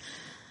 but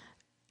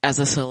as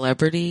a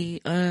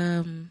celebrity,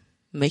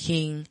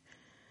 making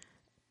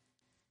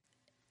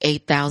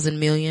 8,000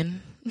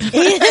 million.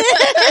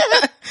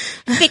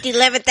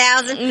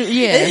 11,000.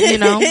 Yeah, you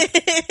know,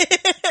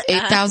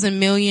 8,000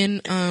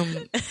 million,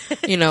 on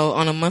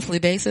a monthly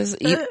basis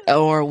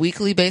or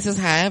weekly basis,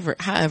 however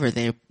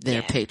their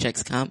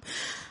paychecks come,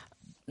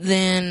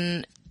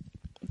 then,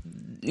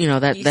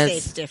 that's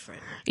it's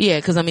different.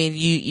 Yeah. Cause I mean,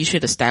 you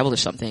should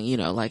establish something,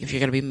 like if you're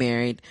going to be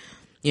married,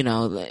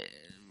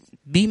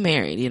 be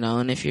married,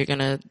 and if you're going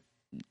to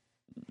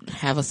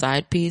have a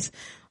side piece,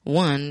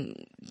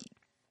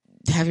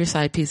 have your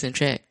side piece in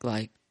check,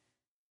 like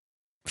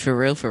for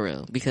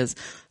real, because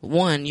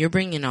you're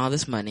bringing all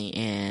this money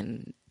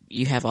and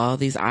you have all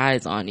these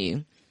eyes on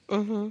you,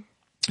 and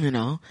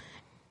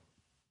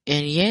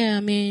yeah, I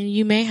mean,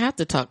 you may have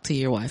to talk to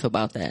your wife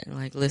about that.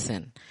 Like,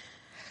 listen,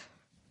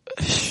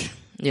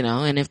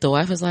 and if the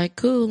wife is like,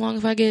 cool, long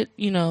if I get,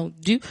 do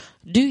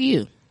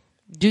you,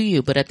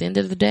 but at the end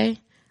of the day,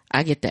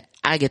 I get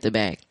the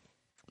bag,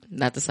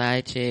 not the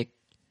side chick,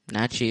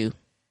 not you,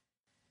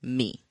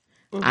 me.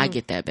 I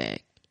get that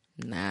bag,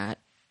 not,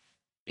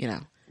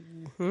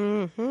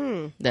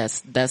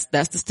 that's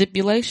the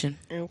stipulation.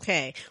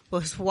 Okay.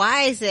 Well,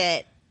 why is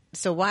that?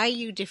 So why are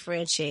you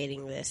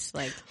differentiating this?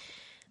 Like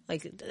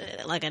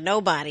a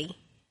nobody.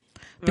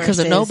 Because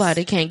a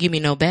nobody can't give me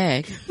no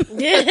bag.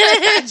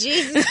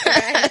 Jesus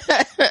Christ.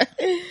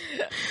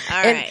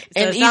 All right.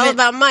 So it's all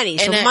about money.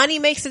 So money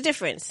makes a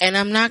difference. And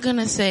I'm not going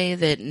to say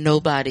that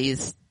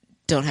nobodies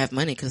don't have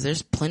money, because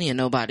there's plenty of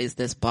nobodies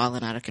that's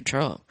balling out of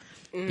control,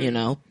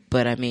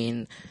 but I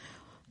mean,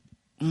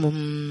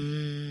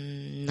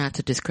 not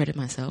to discredit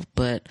myself,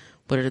 but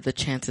what are the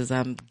chances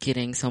I'm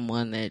getting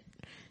someone that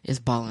is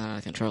balling out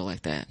of control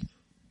like that?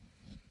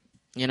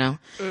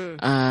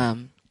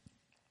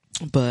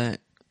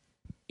 But,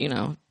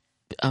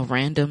 a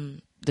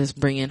random that's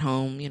bringing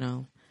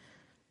home,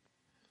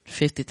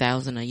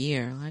 50,000 a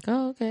year. Like,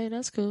 oh, okay,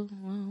 that's cool.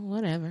 Well,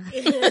 whatever.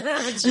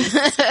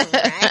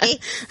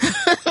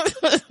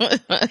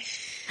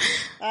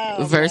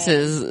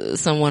 Versus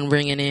someone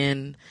bringing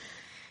in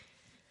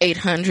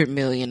 800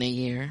 million a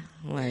year.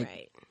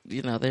 Like,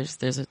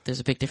 there's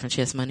a big difference.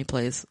 Yes, money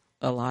plays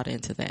a lot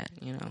into that,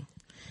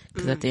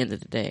 because at the end of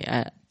the day,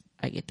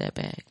 I get that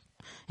bag.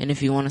 And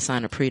if you want to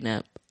sign a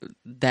prenup,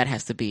 that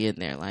has to be in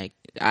there. Like,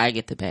 I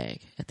get the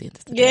bag at the end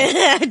of the day.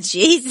 Yeah,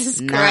 Jesus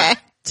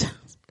Christ.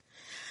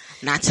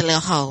 Not your little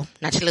hoe.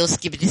 Not your little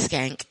skippity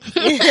skank.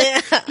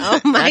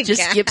 Oh my God. Not your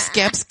skip,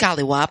 scap,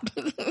 scallywop.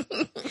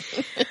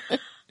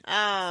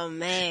 Oh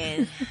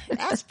man.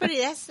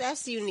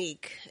 That's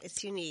unique.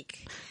 It's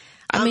unique.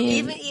 I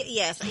mean,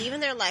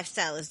 even their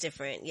lifestyle is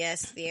different.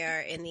 Yes, they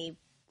are in the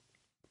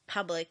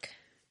public.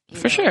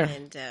 For sure.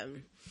 And,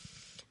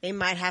 they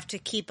might have to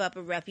keep up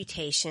a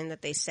reputation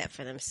that they set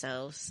for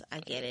themselves. I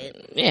get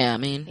it. Yeah, I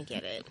mean. I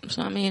get it.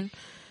 So, I mean.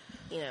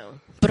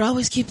 But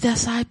always keep that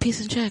side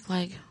piece in check.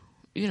 Like,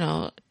 you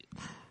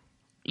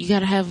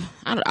gotta have,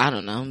 I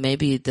don't know,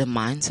 maybe the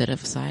mindset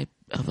of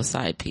a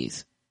side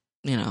piece.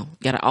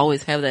 Gotta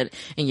always have that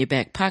in your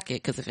back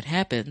pocket, because if it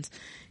happens,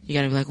 you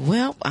gotta be like,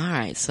 well,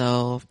 alright,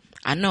 so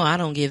I know I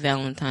don't get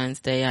Valentine's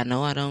Day. I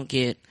know I don't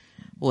get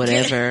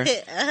whatever.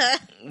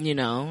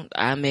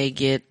 I may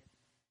get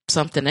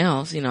something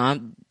else, I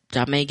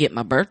may get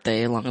my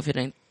birthday, as long as it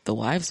ain't the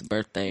wife's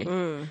birthday,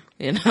 may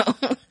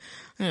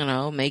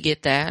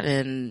get that,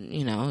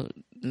 and,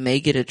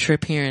 may get a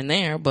trip here and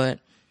there, but,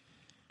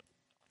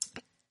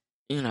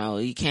 you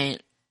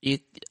can't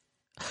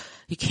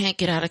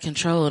get out of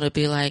control to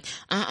be like,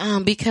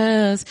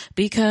 because,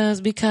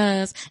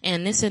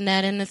 and this and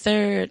that and the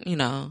third,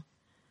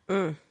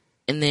 and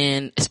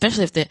then,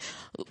 especially if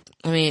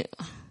let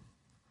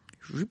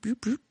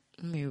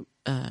me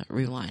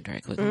rewind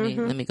right quick.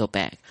 Let me go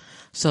back.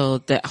 So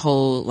that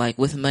whole, like,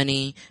 with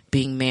money,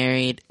 being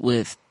married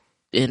with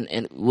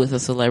a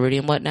celebrity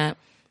and whatnot.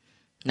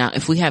 Now,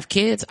 if we have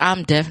kids,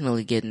 I'm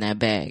definitely getting that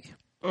bag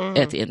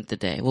at the end of the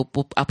day. I'll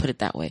put it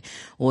that way.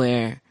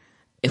 Where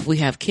if we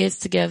have kids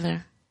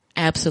together,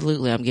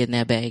 absolutely, I'm getting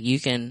that bag. You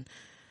can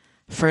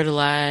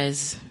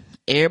fertilize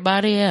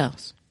everybody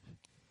else,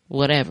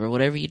 whatever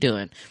you're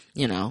doing,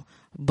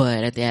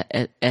 But at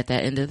that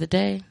end of the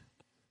day,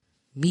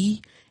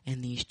 me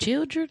and these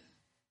children,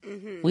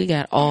 we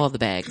got all the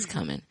bags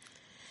coming.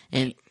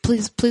 And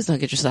please don't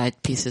get your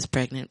side pieces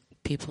pregnant,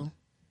 people.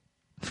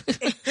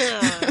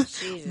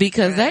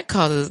 Because that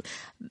causes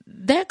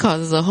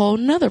a whole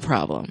nother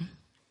problem.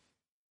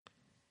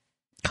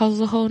 Because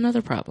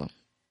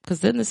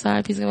then the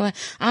side piece is like,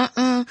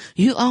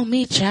 you owe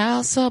me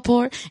child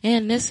support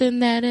and this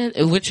and that,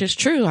 which is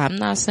true. I'm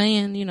not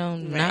saying,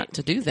 not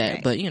to do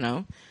that, but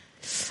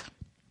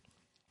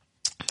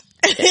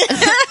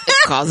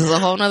it causes a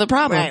whole nother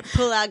problem. Right.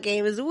 Pull out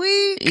game is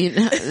weak.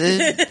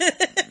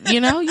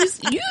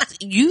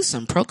 Use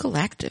some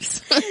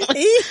prophylactics.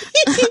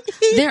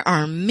 There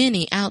are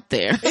many out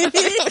there.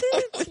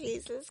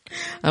 Jesus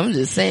Christ. I'm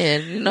just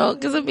saying,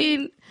 because I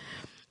mean,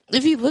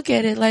 if you look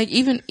at it, like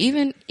even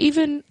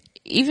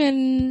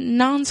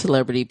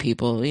non-celebrity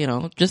people,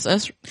 just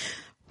us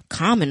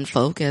common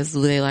folk, as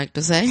they like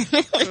to say,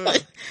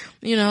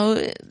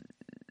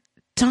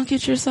 don't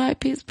get your side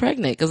piece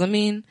pregnant. Because I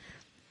mean,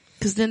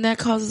 because then that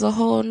causes a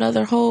whole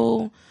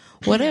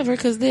whatever.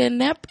 Because then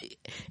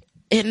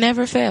It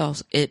never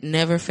fails. It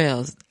never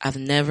fails. I've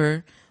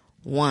never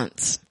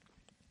once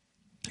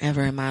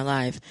ever in my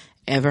life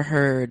ever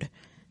heard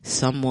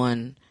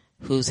someone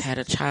who's had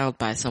a child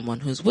by someone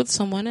who's with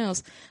someone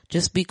else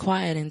just be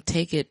quiet and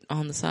take it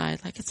on the side.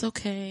 Like, it's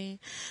okay.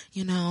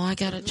 You know, I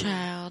got a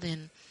child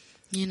and,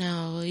 you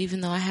know,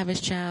 even though I have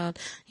his child,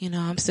 you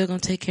know, I'm still going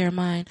to take care of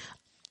mine.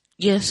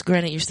 Yes,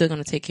 granted, you're still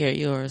going to take care of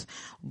yours,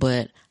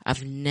 but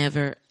I've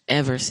never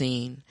ever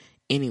seen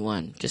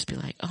anyone just be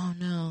like, oh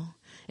no.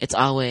 It's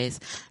always,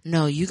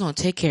 no, you're going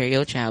to take care of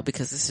your child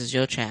because this is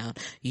your child.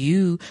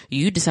 You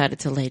decided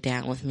to lay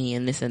down with me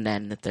and this and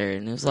that and the third.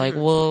 And it was like,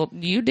 well,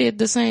 you did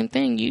the same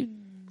thing.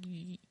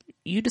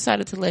 You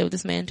decided to lay with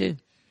this man too.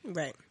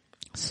 Right.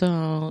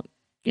 So,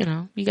 you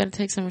know, you got to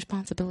take some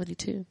responsibility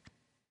too.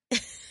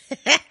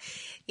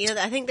 You know,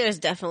 I think there's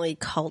definitely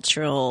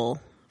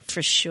cultural,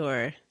 for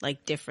sure,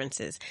 like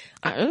differences.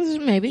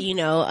 Maybe. You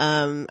know,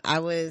 I'm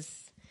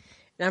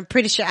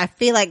pretty sure, I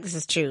feel like this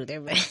is true.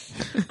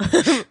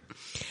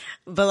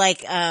 But like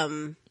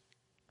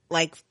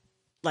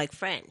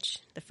French,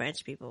 the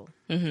French people,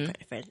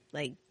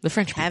 like the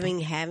French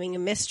people. having a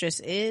mistress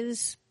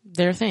is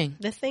their thing.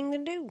 The thing to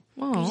do.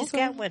 Oh, you just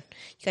got one.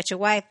 You got your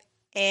wife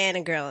and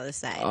a girl on the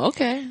side.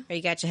 Okay. Or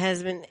you got your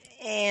husband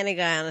and a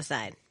guy on the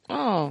side.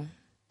 Oh.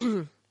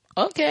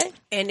 Okay.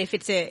 And if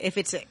it's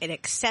an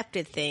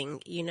accepted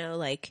thing, you know,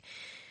 like,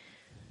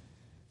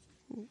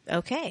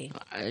 okay,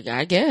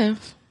 I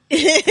guess.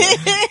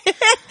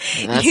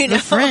 That's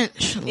the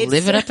French.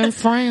 Live it up in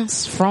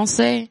France.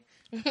 Francais.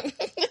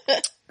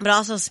 But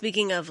also,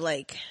 speaking of,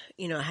 like,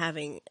 you know,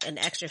 having an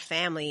extra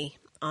family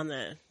on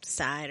the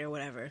side or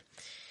whatever,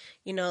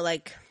 you know,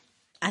 like,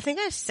 I think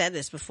I've said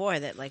this before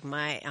that, like, on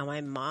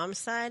my mom's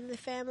side of the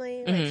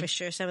family, like, for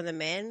sure, some of the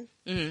men,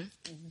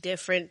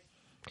 different,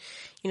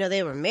 you know,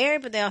 they were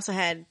married, but they also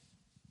had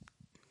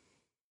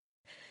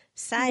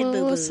side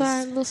boo-boos.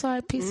 Little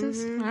side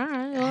pieces. All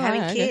right.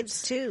 Having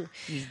kids, too.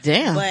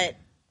 Damn. But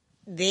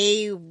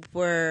they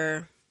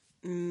were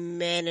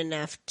men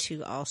enough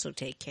to also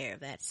take care of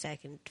that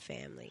second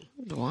family.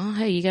 Well,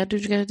 hey, you gotta do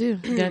what you gotta do.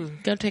 You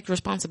gotta take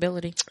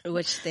responsibility.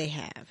 Which they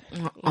have.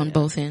 On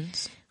both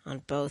ends.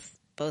 On both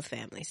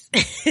families.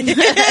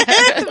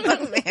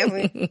 Both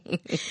families.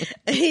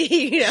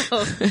 You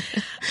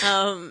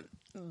know.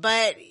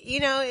 But, you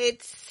know,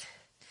 it's,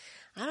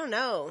 I don't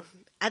know.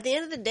 At the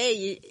end of the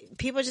day,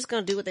 people are just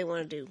going to do what they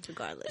want to do,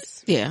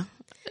 regardless. Yeah.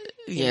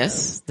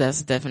 Yes,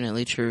 that's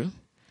definitely true.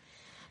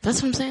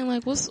 That's what I'm saying.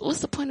 Like, what's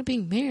the point of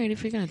being married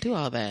if you're going to do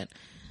all that?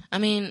 I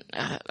mean,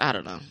 I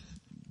don't know.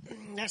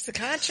 That's the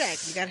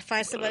contract. You got to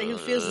find somebody who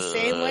feels the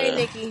same way,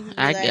 Nikki.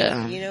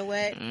 You know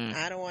what?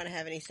 I don't want to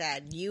have any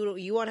side.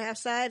 You want to have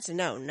sides?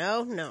 No.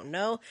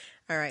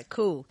 All right,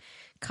 cool.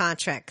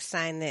 Contract.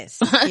 Sign this.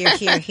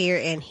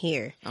 Here, and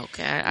here.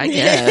 Okay, I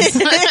guess.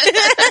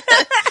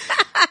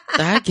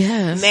 I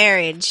guess.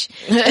 Marriage.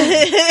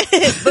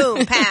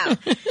 Boom, pow.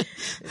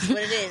 That's what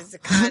it is. The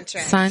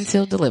contract. Signed,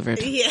 sealed,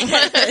 delivered.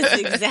 Yes,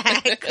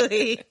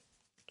 exactly.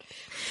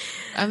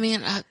 I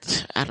mean, I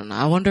don't know.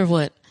 I wonder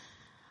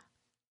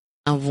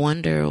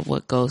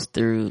what goes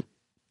through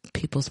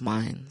people's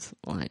minds.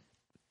 Like,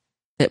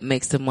 that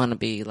makes them want to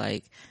be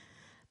like,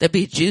 they'd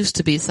be juiced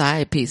to be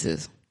side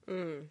pieces.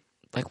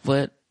 Like,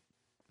 what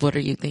are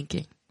you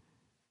thinking?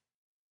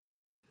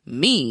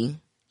 Me,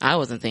 I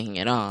wasn't thinking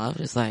at all. I was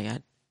just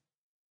like,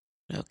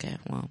 okay,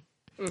 well,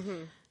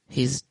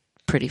 he's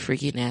pretty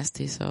freaky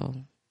nasty, so.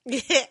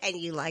 And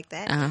you like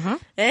that?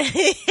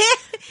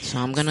 So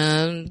I'm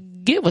gonna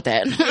get with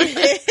that.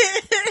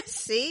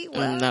 See?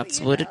 Well, and that's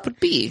what it would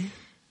be.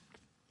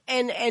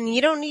 And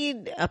you don't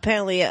need,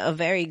 apparently,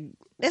 doesn't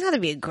have to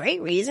be a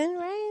great reason,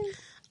 right?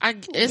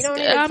 It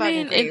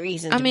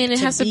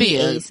has to be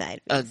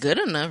a good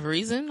enough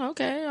reason.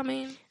 Okay, I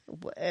mean.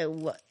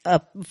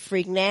 A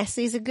freak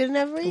nasty is a good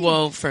enough reason?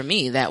 Well, for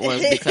me, that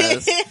was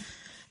because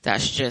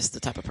that's just the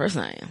type of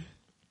person I am.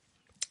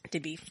 To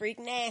be freak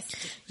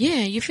nasty. Yeah,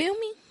 you feel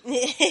me?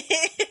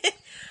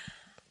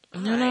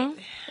 You know?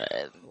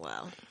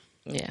 Well.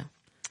 Yeah.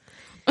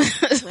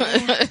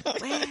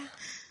 Well.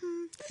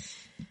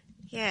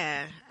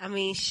 Yeah, I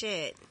mean,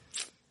 shit.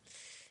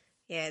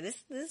 Yeah, this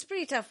is a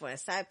pretty tough one.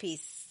 Side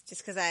piece.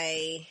 Just because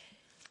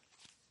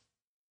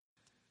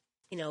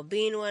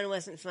being one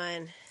wasn't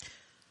fun.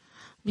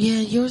 Yeah,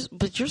 yours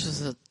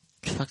was a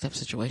fucked up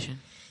situation.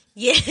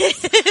 Yeah.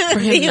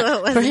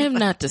 For him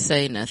not to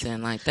say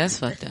nothing, like, that's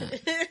fucked up.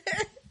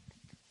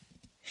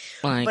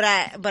 Like,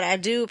 but I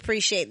do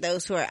appreciate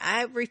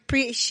I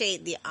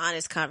appreciate the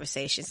honest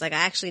conversations. Like, I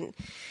actually,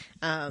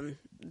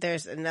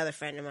 there's another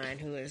friend of mine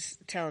who was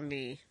telling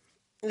me,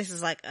 this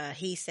is like a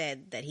he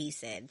said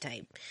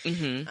type.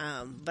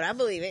 But I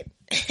believe it.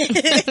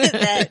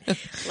 That,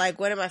 like,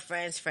 one of my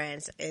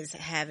friends is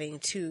having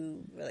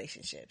 2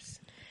 relationships.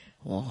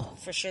 Whoa.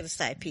 For sure the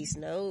side piece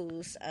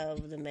knows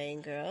of the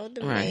main girl.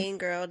 The main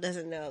girl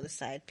doesn't know the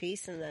side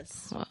piece, and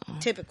that's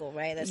typical,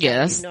 right? That's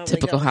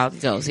typical how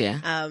it goes, yeah.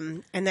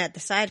 And that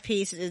the side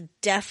piece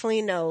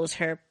definitely knows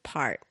her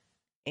part,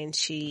 and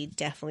she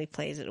definitely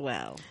plays it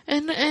well.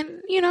 And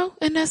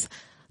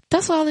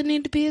That's all it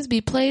need to be, is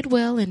be played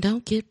well and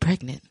don't get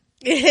pregnant.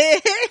 Yeah.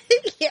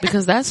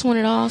 Because that's when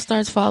it all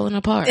starts falling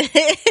apart.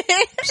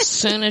 As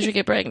soon as you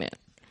get pregnant.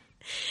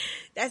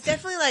 That's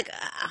definitely like,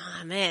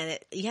 oh man,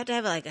 you have to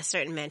have like a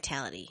certain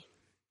mentality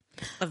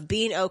of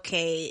being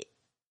okay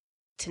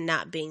to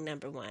not being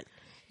number one.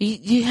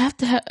 You have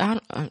to have,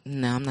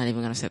 no, I'm not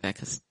even going to say that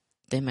because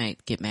they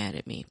might get mad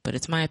at me, but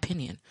it's my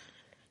opinion.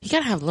 You got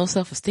to have low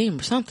self-esteem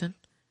or something.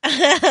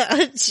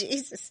 Oh,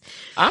 Jesus.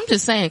 I'm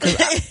just saying,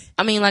 because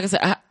I mean, like I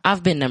said,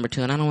 I've been number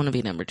 2 and I don't want to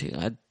be number 2.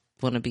 I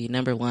want to be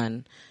number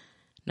 1,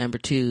 number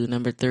 2,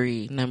 number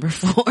 3, number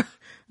 4.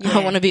 Yeah.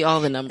 I want to be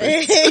all the numbers.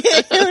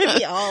 I want to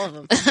be all of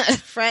them.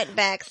 Front,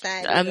 back,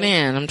 side.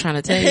 Man, I'm trying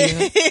to tell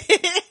you.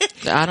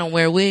 I don't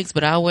wear wigs,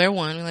 but I'll wear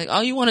one. Like,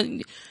 oh, you want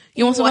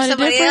somebody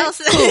different?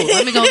 Else? Cool.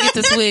 Let me go get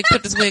this wig,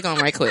 put this wig on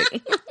right quick.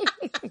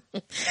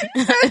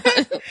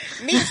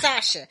 Me,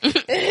 Sasha.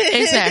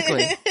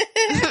 Exactly.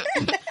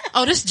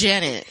 Oh, this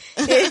Janet.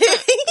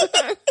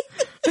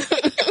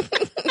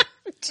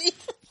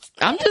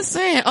 I'm just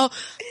saying. Oh,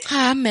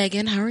 hi, I'm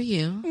Megan. How are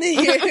you?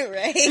 You're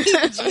right.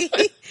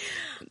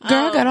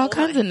 Girl, I got all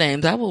kinds of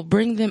names. I will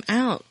bring them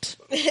out.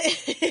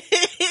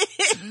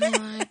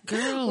 I'm like,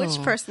 girl.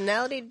 Which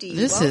personality do you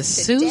This want is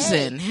today?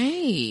 Susan.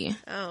 Hey.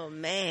 Oh,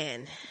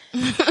 man.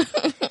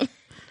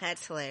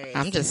 That's hilarious.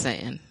 I'm just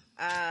saying.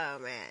 Oh,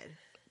 man.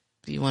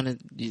 You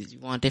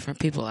want different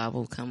people, I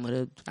will come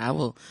with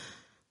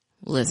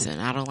listen,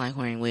 I don't like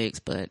wearing wigs,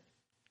 but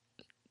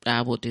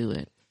I will do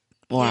it.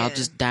 Or I'll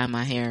just dye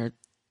my hair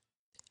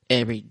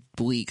every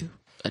week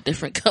a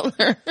different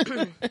color.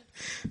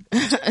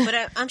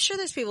 But I'm sure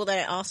there's people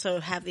that also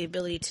have the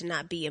ability to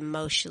not be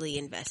emotionally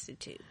invested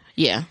too.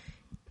 Yeah.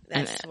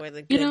 That's where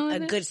the good,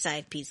 a good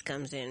side piece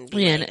comes in.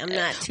 Yeah, like, I'm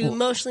not too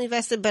emotionally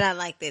invested, but I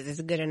like this. It's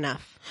good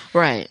enough.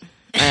 Right.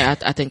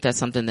 I think that's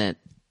something that,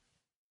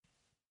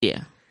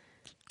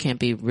 can't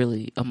be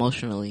really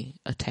emotionally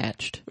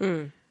attached.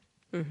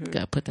 Mm-hmm.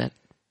 Gotta put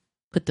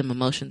them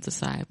emotions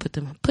aside. Put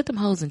them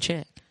hoes in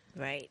check.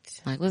 Right.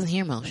 Like, listen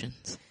here,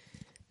 emotions.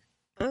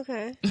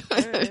 Okay. All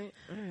right.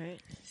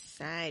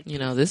 Side.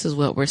 This is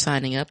what we're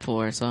signing up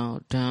for,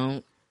 so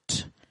don't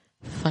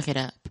fuck it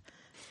up.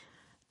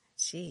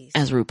 Jeez.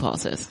 As RuPaul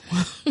says.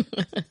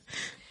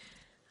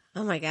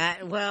 Oh my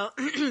God. Well,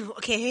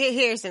 okay,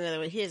 here's another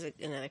one. Here's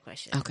another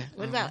question. Okay.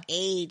 What about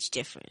age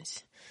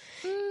difference?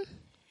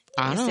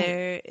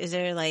 Is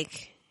there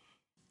like,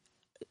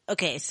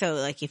 okay, so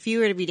like if you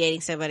were to be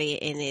dating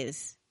somebody and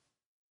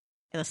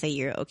let's say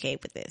you're okay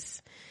with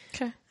this.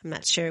 Okay. I'm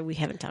not sure. We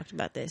haven't talked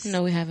about this.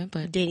 No, we haven't,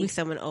 but dating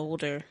someone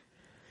older,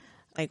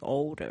 like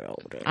older.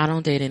 I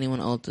don't date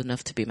anyone old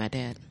enough to be my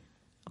dad.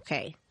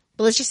 Okay.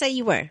 But let's just say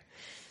you were.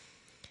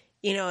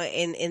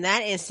 In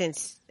that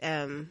instance,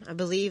 I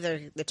believe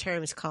the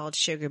term is called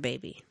sugar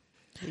baby.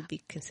 You'd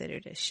be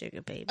considered a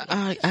sugar baby.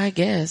 I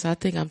guess. I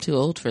think I'm too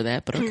old for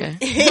that, but okay.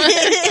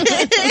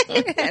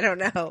 I don't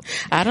know.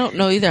 I don't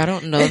know either. I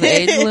don't know the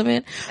age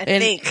limit. I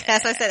think,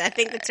 as I said, I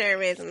think the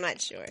term is, I'm not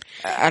sure.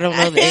 I don't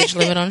know the age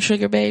limit on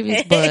sugar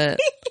babies, but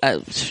I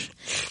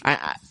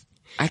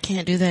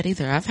can't do that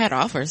either. I've had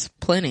offers,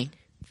 plenty.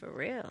 For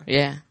real?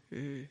 Yeah.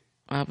 Mm.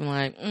 I'm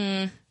like,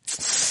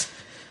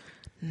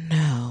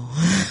 no.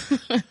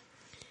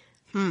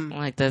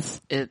 Like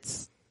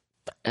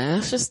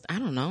it's just, I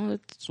don't know.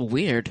 It's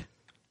weird.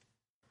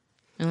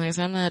 And like I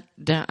said,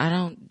 I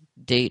don't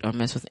date or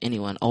mess with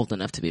anyone old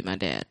enough to be my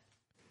dad.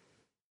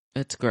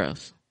 It's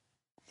gross.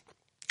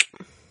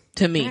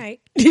 To me. All right.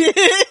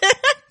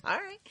 All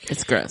right.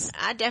 It's gross.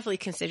 I definitely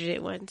considered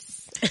it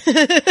once.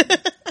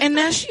 And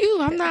that's you.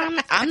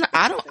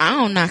 I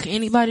don't knock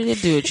anybody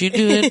that do it. You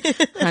do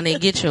it, honey,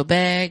 get your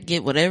bag,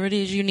 get whatever it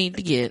is you need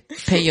to get,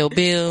 pay your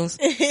bills,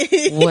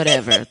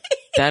 whatever.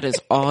 That is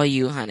all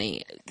you,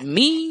 honey.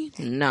 Me?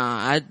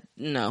 Nah,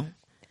 no.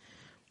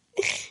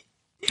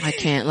 I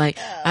can't. Like,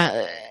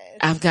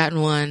 I've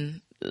gotten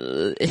one,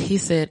 he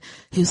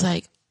was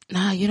like,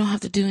 nah, you don't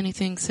have to do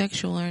anything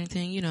sexual or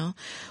anything,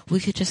 we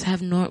could just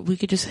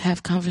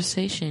have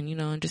conversation,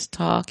 and just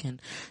talk and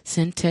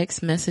send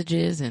text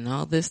messages and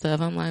all this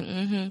stuff. I'm like,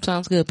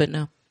 sounds good, but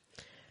no.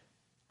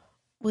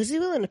 Was he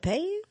willing to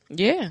pay you?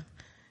 Yeah.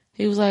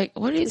 He was like,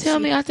 what did he tell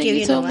me? I think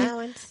he told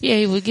me. Yeah,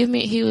 he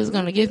was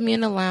going to give me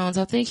an allowance.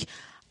 I think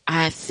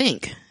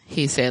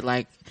he said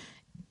like,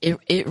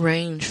 it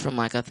ranged from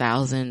like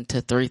 1,000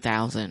 to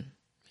 3,000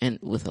 and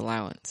with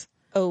allowance.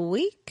 A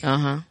week?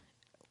 Uh-huh.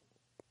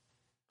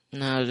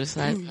 No, just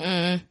like,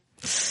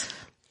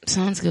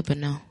 sounds good, but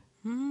no.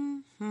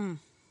 Mm-hmm.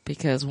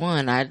 Because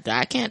one,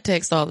 I can't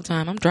text all the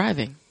time. I'm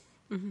driving.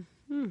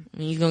 Mm-hmm.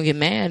 You're going to get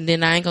mad, and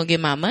then I ain't going to get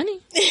my money.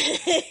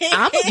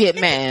 I'm going to get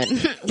mad.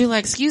 Be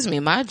like, excuse me,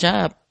 my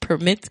job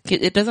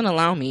it doesn't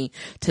allow me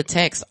to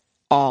text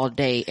all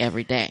day,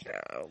 every day.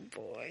 Oh,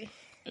 boy.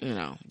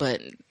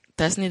 But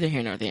that's neither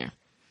here nor there.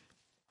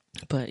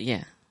 But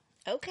yeah.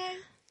 Okay.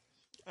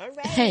 All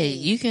right. Hey,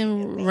 you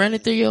can run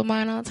it through your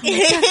mind all the time.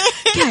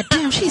 God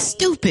damn, she's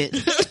stupid.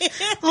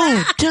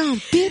 Oh, dumb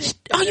bitch.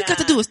 All you got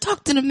to do is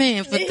talk to the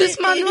man for this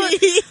month.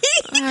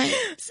 Like,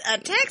 a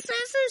text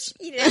message?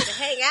 You didn't have to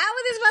hang out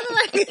with this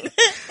motherfucker?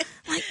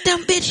 like,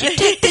 dumb bitch, you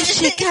take this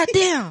shit,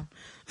 goddamn.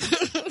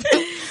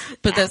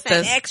 But that's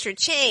extra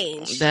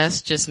change.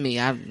 That's just me.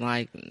 I'm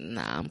like,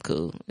 nah, I'm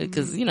cool.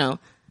 Because, you know,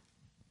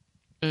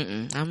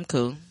 I'm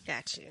cool.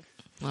 Got you.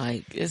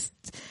 Like, it's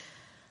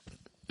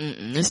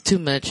too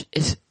much.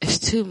 It's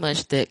too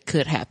much that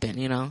could happen,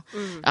 you know.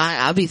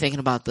 I'll be thinking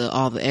about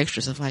all the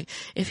extra stuff. Like,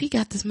 if he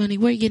got this money,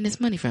 where are you getting this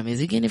money from? Is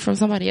he getting it from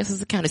somebody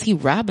else's account? Is he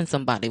robbing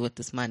somebody with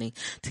this money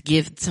to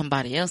give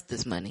somebody else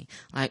this money?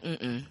 Like,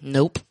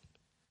 nope.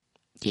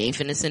 You ain't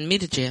finna send me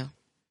to jail.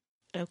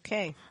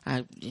 Okay.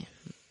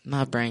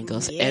 My brain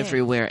goes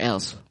everywhere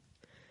else.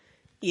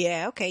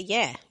 Yeah. Okay.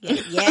 Yeah.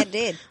 It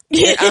did.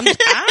 I'm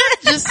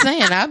just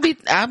saying.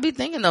 I'll be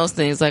thinking those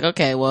things. Like,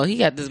 okay, well, he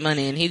got this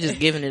money and he just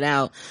giving it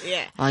out.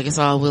 Yeah. Like it's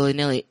all willy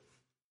nilly.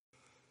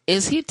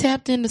 Is he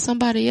tapped into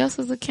somebody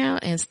else's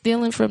account and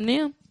stealing from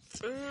them?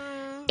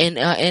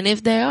 And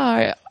if they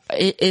are,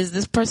 is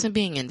this person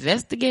being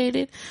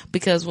investigated?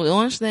 Because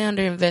once they're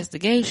under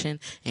investigation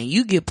and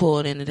you get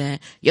pulled into that,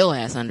 your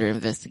ass under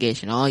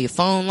investigation. All your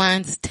phone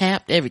lines is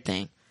tapped,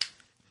 everything.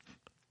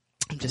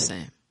 I'm just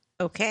saying.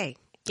 Okay.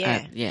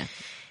 Yeah. Yeah.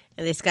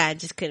 And this guy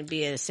just couldn't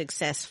be a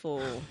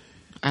successful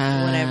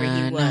whatever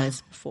he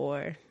was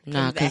before.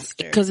 No,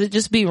 because it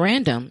just be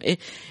random.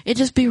 It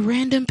just be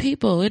random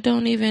people. It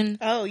don't even.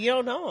 Oh, you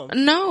don't know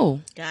them?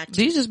 No. Gotcha.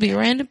 These just be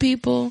random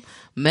people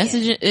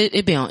messaging. Yeah.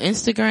 It be on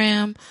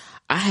Instagram.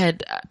 I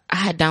had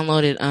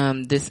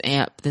downloaded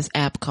this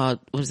app called,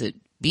 what is it?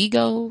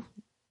 Bigo?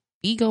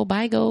 I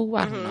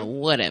don't know,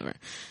 whatever.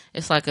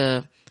 It's like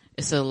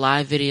it's a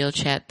live video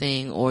chat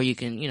thing, or you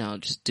can,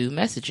 just do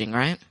messaging,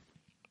 right?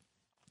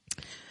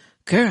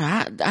 Girl,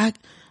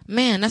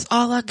 man, that's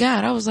all I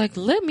got. I was like,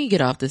 let me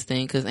get off this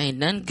thing because ain't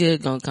nothing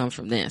good gonna come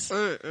from this.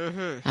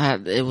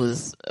 It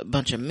was a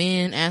bunch of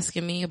men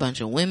asking me, a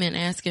bunch of women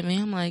asking me.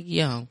 I'm like,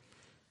 yo,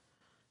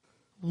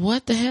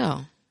 what the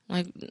hell?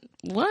 Like,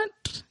 what?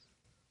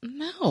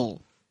 No.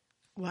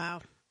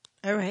 Wow.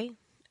 All right.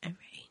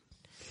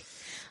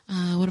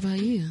 What about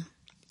you?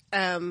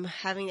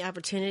 Having the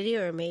opportunity,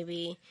 or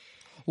maybe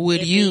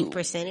would you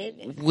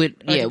presented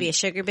to be a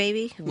sugar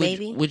baby?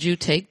 Maybe. Would you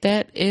take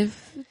that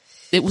if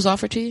it was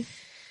offered to you?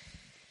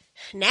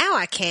 Now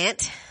I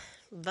can't,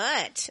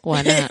 but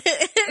why not?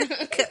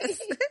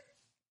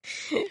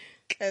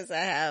 Because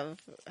I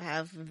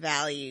have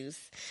values.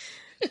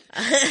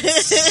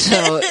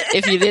 So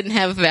if you didn't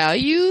have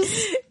values,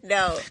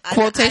 no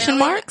quotation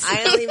marks.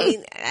 I only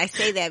mean I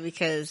say that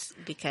because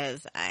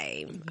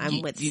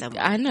I'm with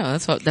someone. I know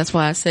that's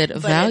why I said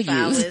but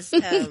values.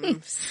 If I was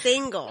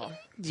single,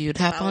 you'd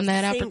hop on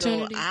that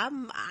opportunity.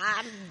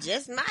 I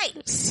just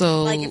might.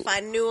 So like if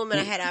I knew him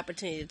and I had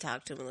opportunity to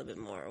talk to him a little bit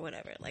more or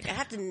whatever. Like I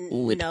have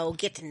to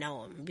get to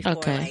know him before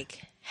like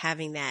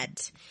having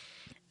that.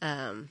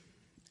 I'm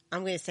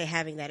going to say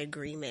having that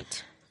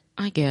agreement.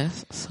 I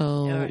guess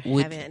so.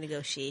 Or having that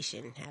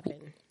negotiation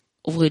happen.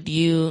 Would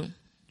you,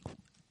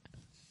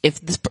 if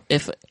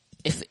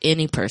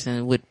any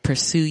person would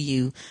pursue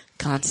you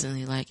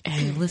constantly, like,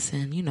 hey,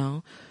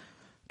 listen,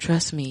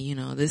 trust me,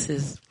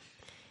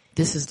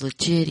 this is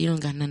legit. You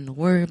don't got nothing to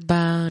worry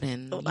about,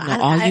 and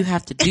all you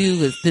have to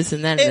do is this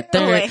and that and the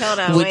third. Wait, hold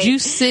on, would you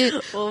sit?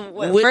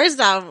 Well, first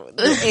off,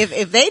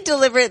 if they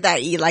deliver it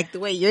that you like the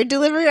way you're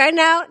delivering right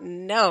now,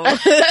 no.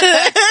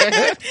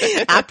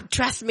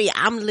 Trust me,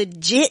 I'm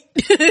legit.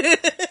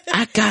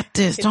 I got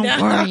this. Don't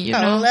worry.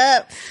 Hold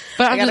up.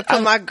 But I gotta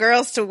put my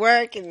girls to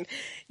work and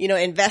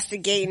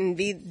investigate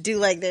and do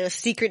like the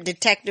secret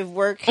detective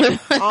work,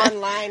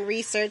 online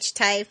research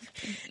type.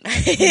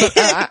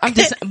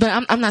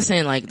 I'm not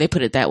saying like they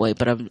put it that way,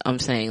 but I'm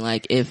saying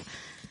like if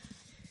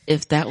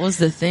that was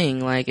the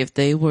thing, like if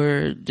they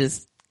were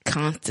just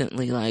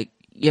constantly like,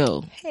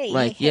 yo,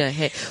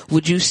 hey,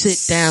 would you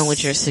sit down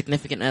with your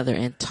significant other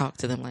and talk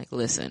to them like,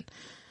 listen,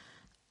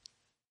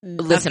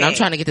 okay. I'm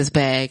trying to get this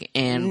bag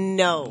and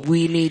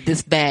we need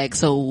this bag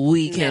so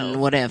we can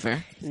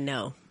whatever.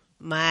 No.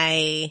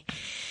 With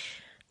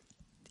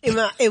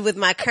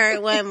my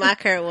current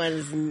one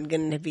is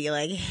going to be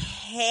like,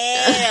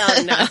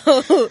 hell no.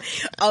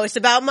 Oh, it's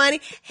about money?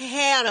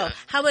 Hell no.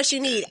 How much you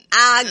need?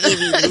 I'll give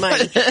you the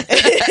money.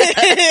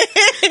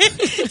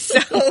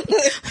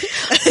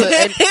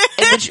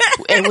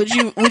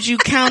 would you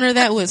counter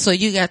that with, so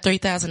you got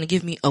 $3,000 to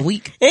give me a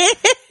week?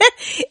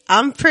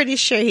 I'm pretty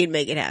sure he'd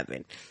make it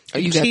happen.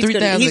 You got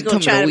 $3,000. He's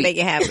gonna try to make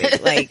it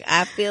happen. Like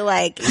I feel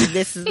like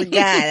this is the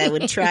guy that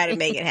would try to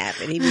make it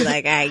happen. He'd be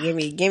like, "All right, give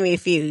me a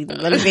few.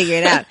 Let me figure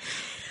it out.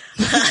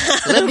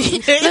 let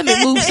me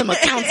move some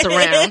accounts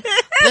around.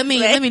 Let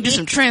me do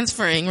some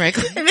transferring, right?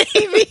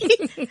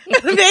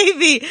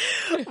 Maybe.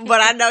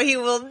 But I know he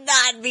will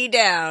not be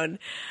down.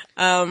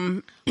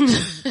 But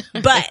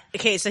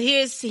okay, so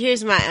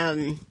here's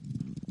my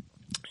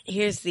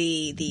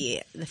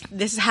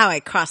this is how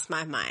it crossed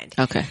my mind.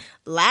 Okay.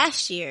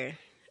 Last year,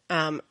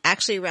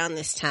 Actually around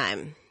this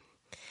time,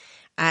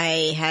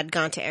 I had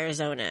gone to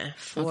Arizona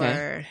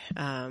for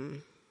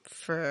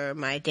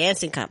my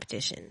dancing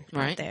competition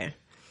out there.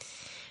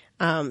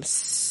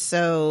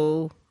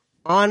 So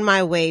on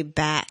my way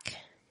back,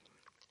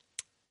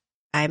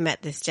 I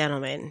met this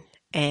gentleman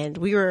and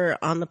we were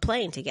on the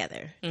plane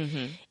together.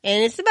 Mm-hmm.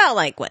 And it's about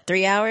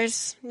 3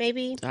 hours,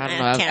 maybe? I don't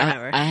know. I can't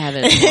remember. I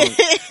haven't flown.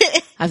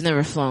 I've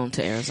never flown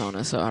to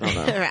Arizona, so I don't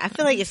know. I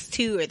feel like it's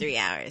 2 or 3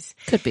 hours.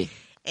 Could be.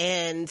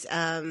 And,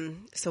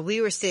 so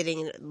we were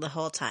sitting the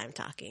whole time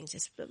talking,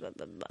 just blah, blah,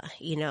 blah,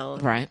 blah,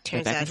 Right.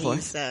 Turns back out and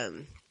forth.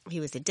 he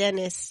was a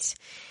dentist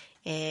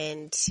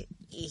and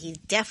he's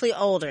definitely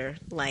older,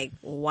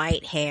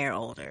 white hair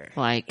older.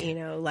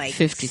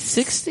 50,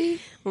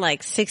 60?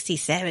 60,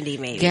 70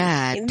 maybe.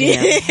 God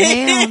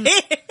damn.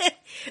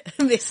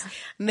 Hell.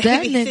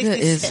 That nigga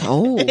is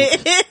old.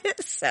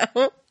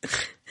 So.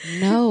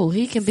 No,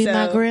 he can be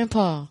my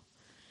grandpa.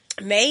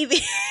 Maybe.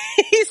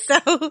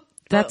 So.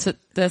 That's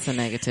a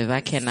negative.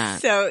 I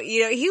cannot. So,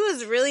 he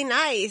was really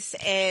nice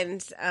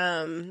and,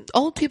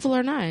 old people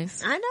are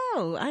nice. I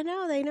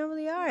know. They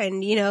normally are.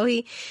 And,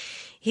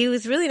 he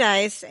was really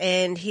nice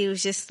and he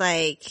was just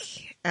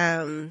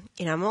I'm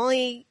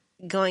only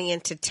going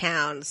into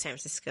town, San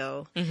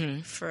Francisco,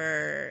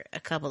 for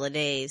a couple of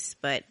days.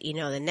 But,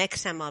 the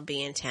next time I'll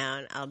be in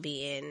town, I'll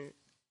be in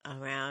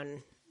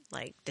around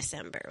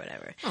December or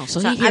whatever. Oh, so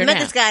he here I met now.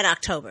 this guy in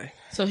October.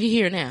 So he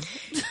here now.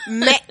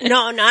 No,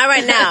 not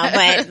right now,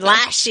 but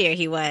last year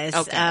he was.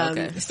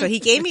 Okay. So he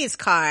gave me his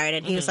card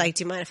and he was like,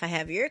 do you mind if I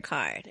have your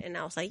card? And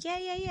I was like,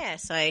 yeah.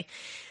 So I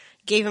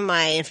gave him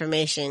my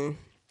information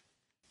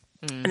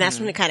and that's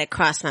when it kind of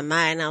crossed my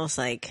mind. I was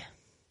like,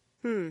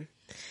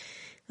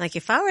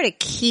 if I were to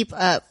keep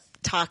up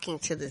talking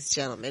to this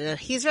gentleman,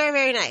 he's very,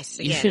 very nice.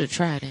 Again. You should have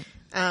tried it.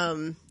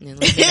 And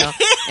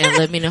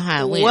let me know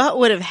how it went. What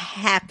would have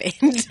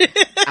happened?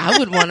 I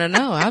would want to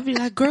know. I'd be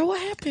like, girl,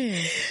 what happened?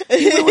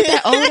 You went with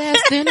that old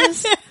ass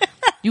dentist?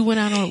 You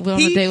went on a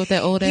date with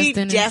that old ass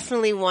dentist? He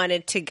definitely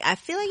wanted to. I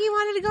feel like he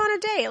wanted to go on a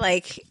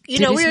date. Did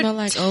he smell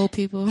like old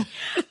people?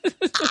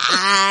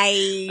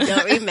 I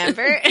don't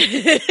remember.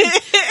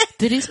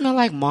 Did he smell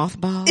like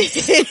mothballs?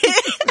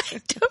 I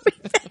don't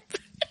remember.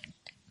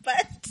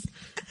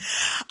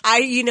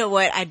 But you know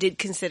what? I did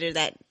consider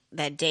that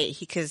date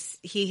because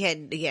he had,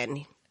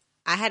 again,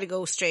 I had to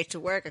go straight to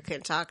work. I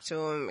couldn't talk to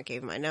him. I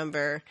gave him my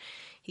number.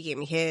 He gave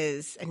me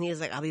his and he was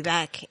like, I'll be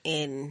back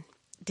in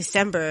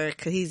December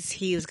because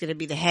he was going to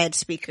be the head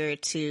speaker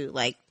to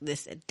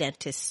this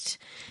dentist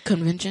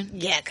convention.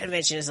 Yeah,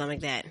 convention or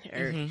something like that.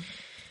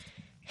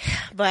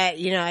 But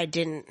I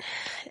didn't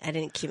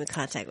keep in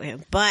contact with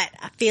him. But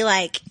I feel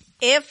like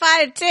if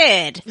I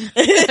did,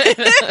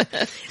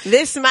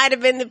 this might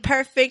have been the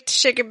perfect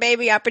sugar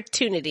baby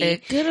opportunity.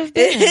 It could have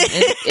been.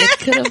 It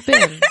could have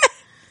been.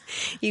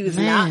 He was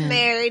not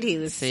married. He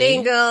was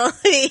single.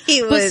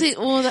 He was.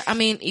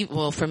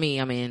 But for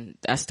me,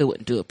 I still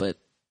wouldn't do it, but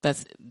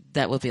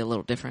that would be a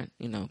little different,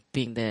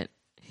 being that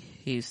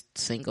he's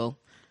single.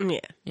 Yeah.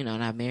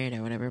 Not married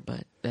or whatever,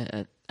 but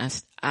I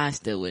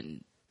still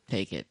wouldn't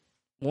take it.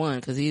 One,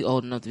 because he's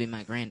old enough to be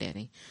my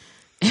granddaddy.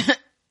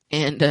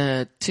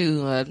 And,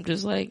 2, I'm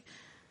just like,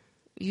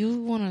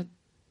 you want to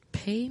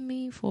pay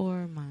me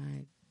for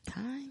my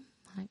time?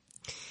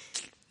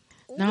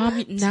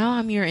 Now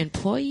I'm your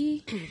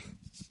employee? And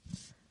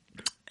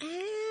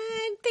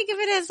think of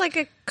it as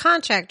a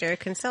contractor, a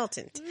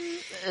consultant.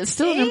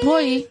 Still an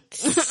employee.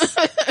 Still.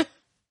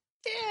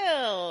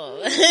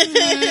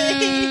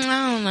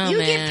 I don't know, you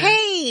man. get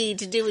paid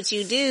to do what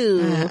you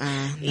do. No.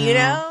 You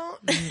know?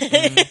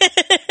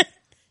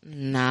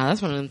 Nah,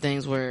 that's one of them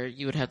things where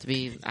you would have to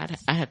be, I'd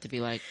have to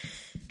be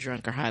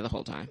drunk or high the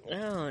whole time.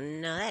 Oh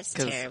no, that's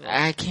terrible.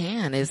 I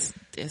can.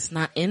 It's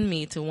not in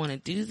me to want to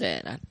do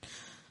that.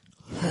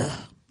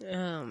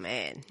 Oh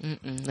man.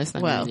 Let's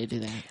not need to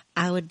do that.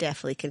 I would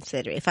definitely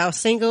consider it. If I was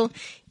single,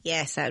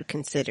 yes, I would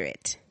consider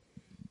it.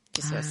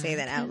 Just want to say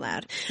that out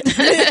loud.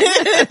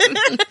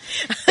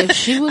 If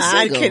she was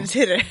single, I'd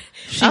consider.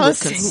 She would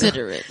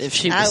consider it if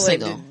she was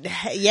single.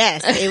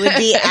 Yes, it would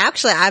be.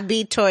 Actually, I'd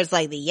be towards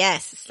the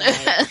yes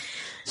side.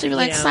 She'd be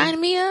like, sign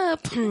me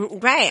up.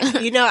 Right.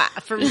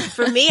 For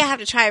me, I have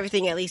to try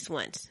everything at least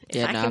once.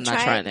 I'm not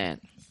trying that.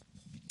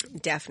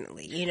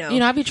 Definitely.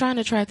 I'd be trying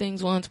to try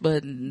things once,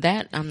 but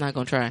that I'm not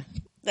going to try.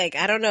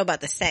 I don't know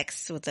about the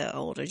sex with the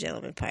older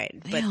gentleman part,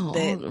 but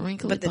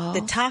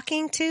the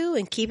talking to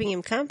and keeping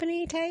him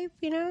company type,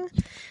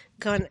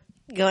 going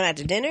out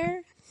to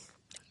dinner.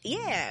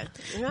 Yeah.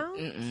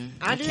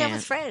 I'll do that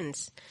with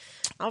friends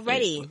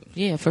already.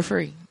 Yeah, for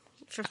free.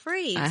 For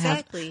free,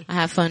 exactly. I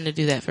have fun to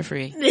do that for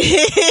free.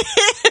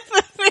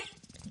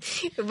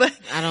 But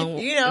I don't.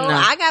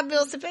 I got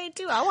bills to pay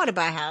too. I want to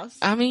buy a house.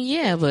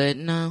 Yeah, but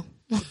no.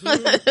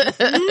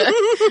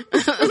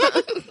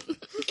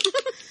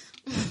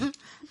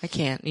 I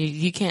can't.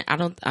 You can't. I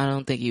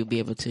don't think you'd be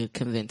able to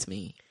convince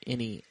me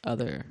any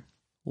other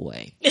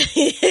way.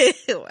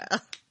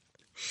 Well,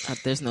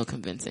 there's no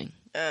convincing.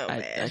 Oh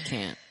man, I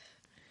can't.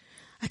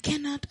 I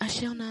cannot. I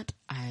shall not.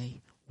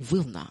 I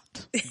will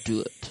not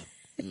do it.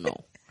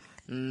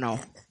 No.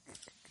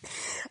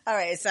 All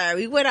right, sorry,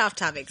 we went off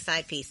topic.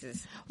 Side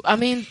pieces. I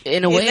mean,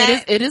 in a way,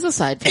 it is a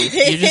side piece.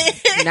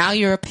 Now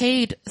you're a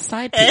paid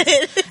side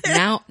piece.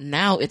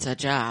 Now it's a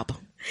job.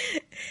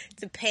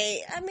 To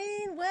pay, I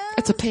mean, well,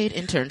 it's a paid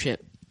internship.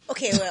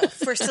 Okay, well,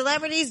 for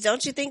celebrities,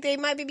 don't you think they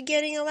might be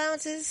getting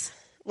allowances?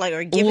 Like,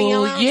 or giving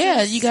allowances?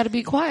 Yeah, you got to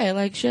be quiet.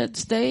 Like, shit,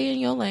 stay in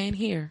your lane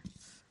here.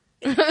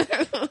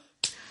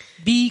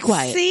 Be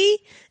quiet. See?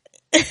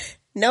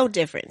 No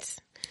difference.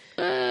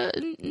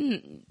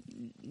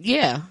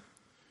 Yeah.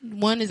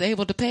 One is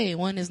able to pay,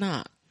 one is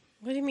not.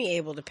 What do you mean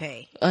able to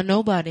pay?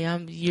 Nobody.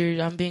 I'm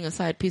being a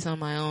side piece on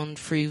my own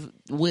free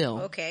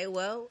will. Okay,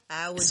 well,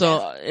 I would. So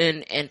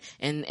and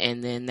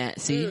then that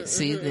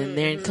then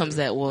there comes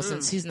that. Well,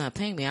 since he's not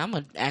paying me, I'm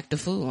gonna act a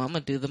fool. I'm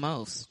gonna do the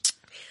most.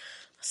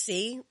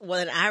 See,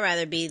 well, then I'd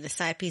rather be the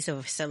side piece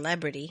of a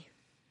celebrity.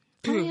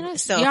 So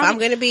if I'm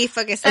gonna be a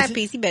fucking side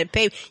piece, you better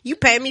pay. You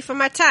pay me for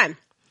my time.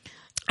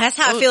 That's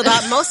how I feel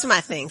about most of my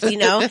things, you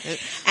know.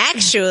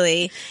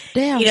 Actually,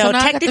 damn, so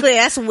technically,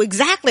 that's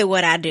exactly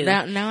what I do.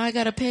 Now I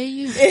gotta pay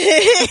you.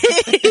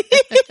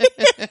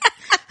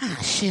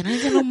 Shit, I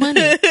ain't got no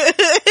money.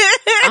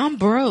 I'm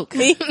broke.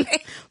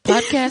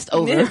 Podcast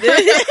over.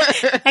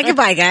 Hey,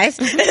 goodbye, guys.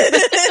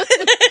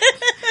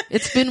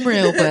 It's been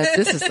real, but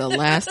this is the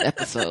last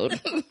episode.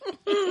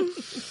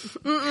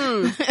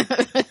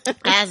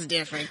 That's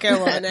different.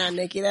 Come on now,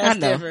 Nikki. That's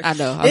different. I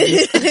know.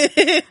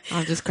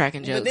 I'm just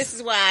cracking jokes. But this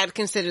is why I'd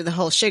consider the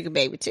whole sugar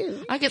baby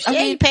too. I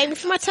mean, you pay me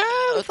for my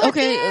time. Fuck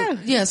okay,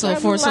 yeah. So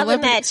for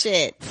that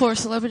shit. For a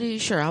celebrity,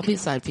 sure, I'll be a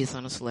side piece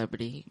on a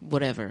celebrity,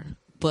 whatever.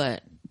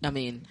 But I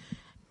mean,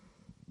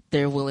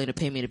 they're willing to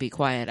pay me to be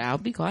quiet. I'll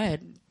be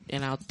quiet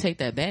and I'll take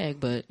that bag.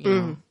 But you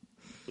know,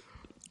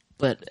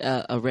 but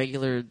a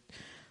regular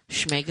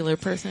schmegular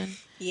person,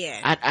 yeah,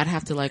 I'd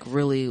have to like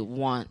really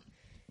want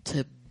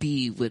to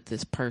be with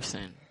this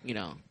person, you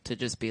know, to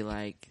just be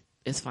like,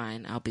 it's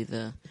fine. I'll be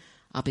the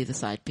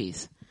side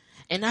piece.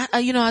 And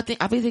I'll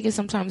be thinking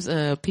sometimes,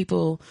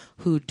 people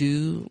who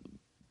do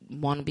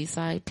want to be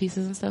side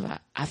pieces and stuff,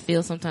 I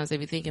feel sometimes they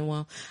be thinking,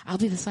 well, I'll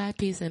be the side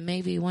piece and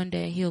maybe one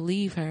day he'll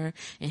leave her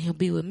and he'll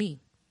be with me.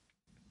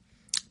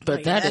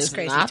 But that is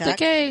not the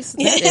case.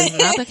 That is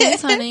not the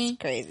case, honey.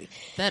 That's crazy.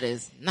 That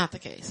is not the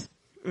case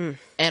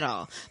at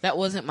all. That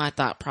wasn't my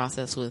thought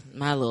process with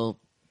my little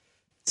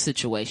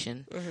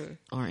situation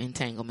or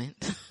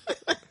entanglement.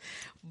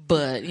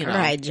 But, you know.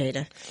 Right,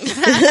 Jada.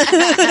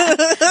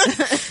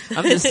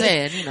 I'm just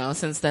saying, you know,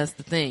 since that's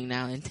the thing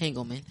now,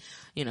 entanglement,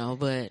 you know,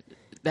 but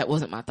that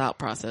wasn't my thought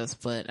process.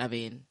 But, I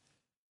mean,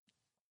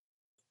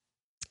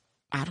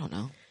 I don't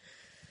know.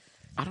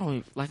 I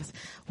don't, like I said,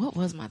 what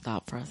was my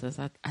thought process?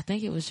 I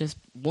think it was just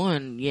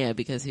one,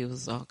 because he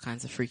was all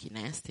kinds of freaky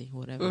nasty,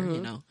 whatever,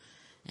 you know,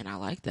 and I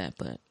like that,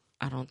 but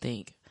I don't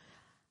think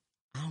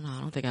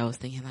I was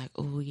thinking like,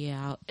 oh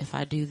yeah, if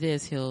I do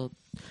this, he'll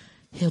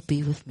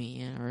be with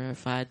me, or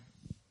if I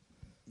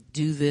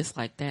do this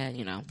like that,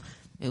 you know.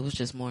 It was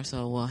just more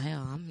so, well,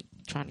 hell, I'm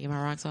trying to get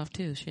my rocks off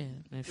too, shit.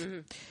 If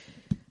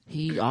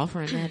he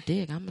offering that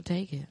dick, I'm gonna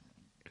take it.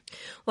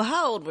 Well,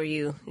 how old were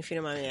you, if you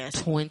don't mind me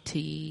asking?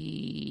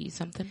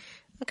 20-something.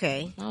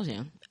 Okay. I was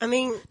young. I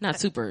mean, not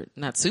super.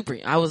 I'm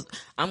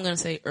gonna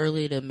say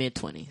early to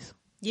mid-20s.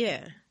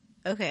 Yeah.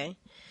 Okay.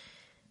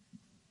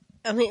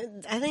 I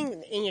mean, I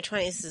think in your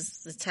 20s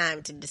is the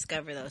time to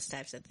discover those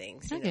types of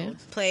things. You know,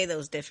 play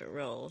those different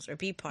roles, or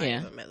be part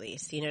of them at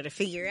least. You know, to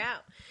figure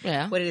out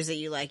what it is that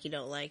you like, you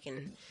don't like,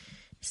 and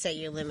set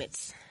your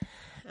limits.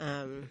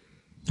 I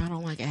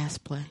don't like ass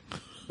play.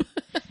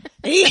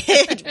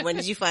 When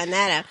did you find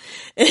that out?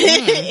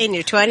 In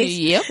your 20s?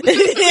 Yep.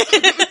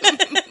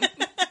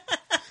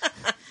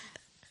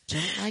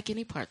 Don't like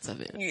any parts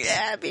of it.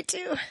 Yeah, me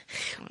too.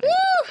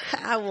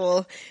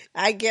 Woo!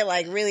 I get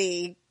like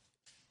really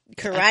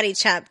karate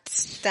chop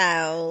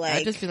style. Like,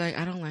 I just be like,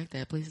 I don't like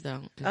that. Please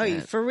don't. Oh,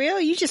 you for real?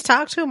 You just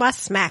talk to him? I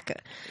smack her.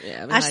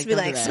 Yeah, I should be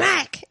like,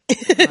 smack.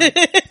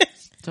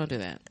 Don't do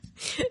that.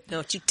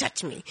 Don't you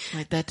touch me.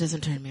 Like, that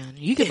doesn't turn me on.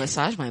 You can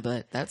massage my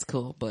butt. That's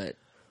cool, but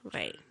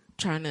right,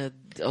 trying to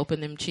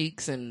open them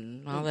cheeks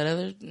and all that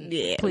other,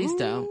 please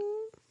don't.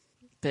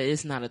 That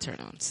is not a turn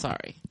on.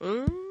 Sorry.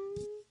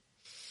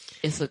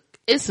 It's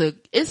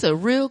a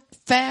real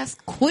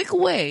fast, quick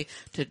way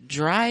to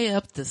dry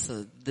up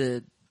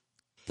the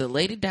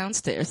lady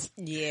downstairs.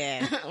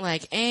 Yeah.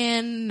 Like,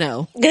 and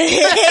no.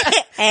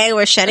 Hey,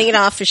 we're shutting it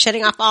off. We're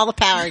shutting off all the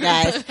power,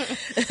 guys.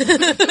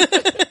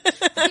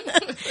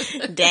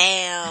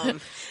 Damn.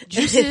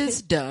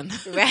 Juices done.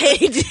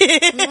 Right.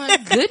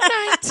 Like, good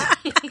night.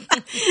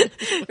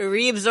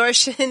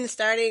 Reabsorption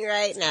starting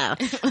right now.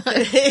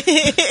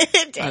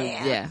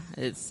 Damn. Yeah.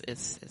 It's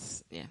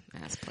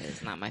ass play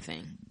is not my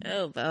thing.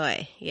 Oh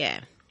boy. Yeah.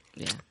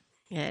 Yeah.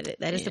 Yeah.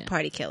 That is the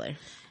party killer.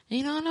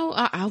 You know, no,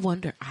 I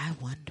wonder.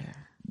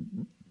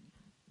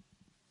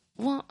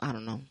 Well, I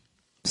don't know.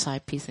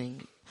 Side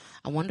piecing.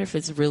 I wonder if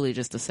it's really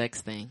just a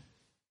sex thing.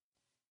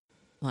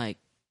 Like,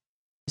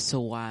 so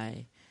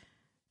why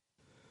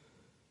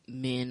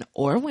men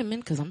or women,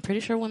 because I'm pretty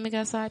sure women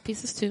got side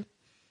pieces too.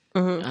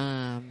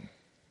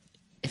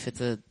 if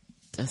it's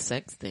a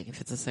sex thing,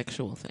 if it's a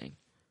sexual thing.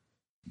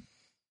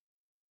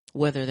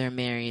 Whether they're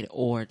married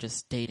or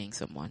just dating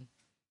someone.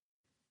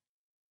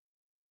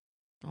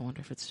 I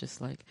wonder if it's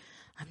just like,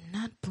 I'm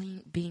not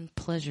being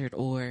pleasured,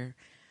 or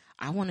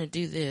I want to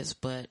do this,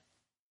 but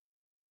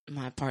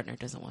my partner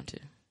doesn't want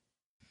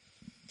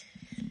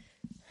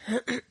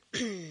to.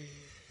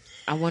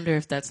 I wonder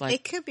if that's like...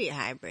 It could be a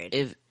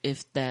hybrid.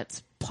 If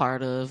that's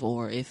part of,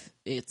 or if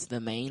it's the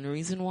main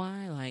reason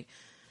why. Like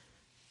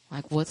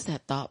what's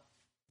that thought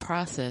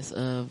process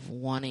of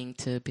wanting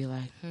to be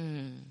like,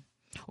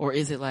 Or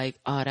is it like,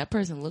 oh, that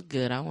person looked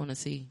good, I want to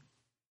see.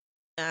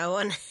 I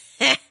want to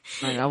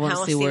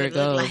see where it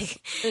goes.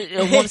 Like.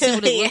 I want to see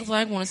what it looks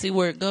like. Want to see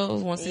where it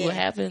goes. Want to see what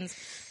happens.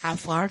 How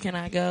far can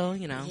I go?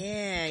 You know.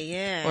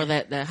 Yeah. Or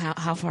that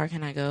how far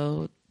can I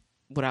go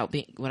without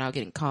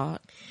getting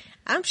caught?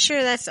 I'm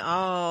sure that's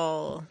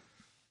all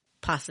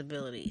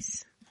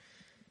possibilities.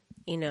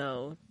 You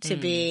know, to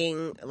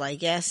being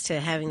like, yes, to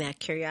having that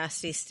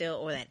curiosity still,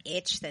 or that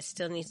itch that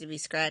still needs to be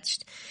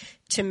scratched,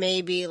 to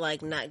maybe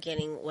like not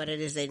getting what it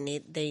is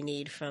they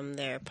need from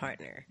their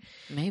partner.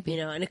 Maybe. You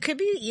know, and it could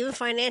be even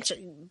financial.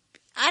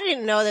 I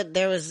didn't know that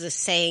there was this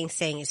saying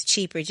it's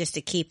cheaper just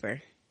to keep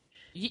her.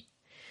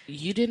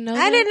 You didn't know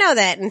that? I didn't know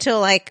that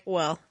until a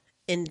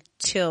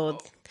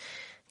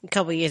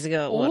couple years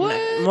ago.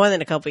 Well, more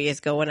than a couple years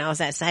ago when I was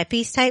that side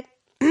piece type.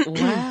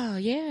 Wow,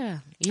 yeah.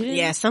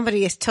 Yeah,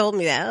 somebody has told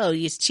me that,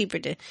 it's cheaper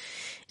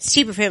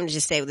for him to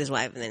just stay with his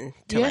wife and then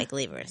to like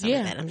leave her or something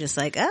like that. I'm just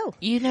like, oh.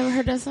 You never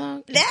heard that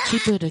song? It's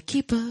cheaper to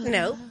keep her.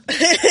 No.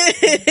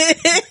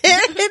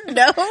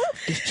 No.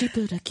 It's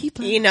cheaper to keep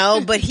her. You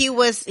know, but he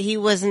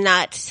was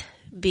not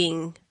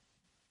being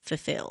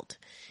fulfilled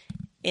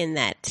in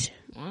that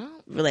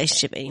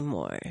relationship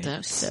anymore.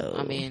 So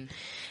I mean,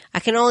 I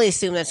can only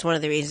assume that's one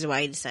of the reasons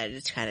why he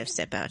decided to kind of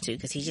step out too,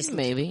 because he just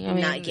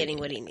not getting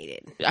what he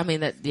needed. I mean,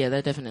 that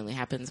definitely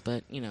happens,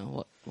 but you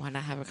know, why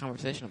not have a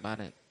conversation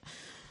about it?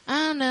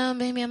 I don't know,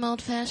 maybe I'm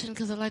old fashioned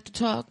because I like to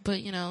talk,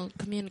 but you know,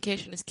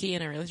 communication is key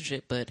in a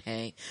relationship. But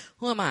hey,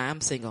 who am I? I'm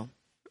single.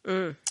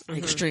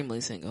 Extremely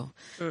single.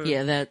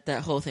 Yeah,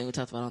 that whole thing we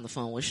talked about on the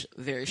phone was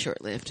very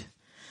short lived.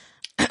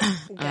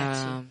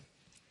 Gotcha.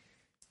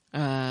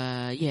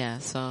 Yeah,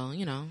 so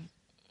you know,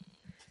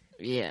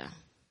 yeah.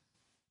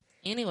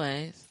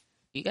 Anyways,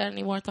 you got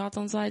any more thoughts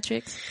on side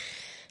chicks?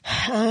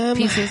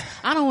 Pieces?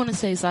 I don't want to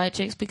say side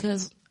chicks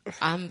because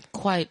I'm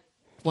quite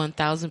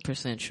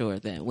 1,000% sure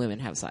that women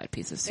have side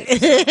pieces too.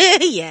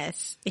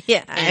 Yes.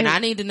 Yeah. And I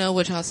need to know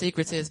what y'all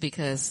secrets is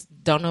because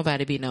don't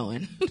nobody be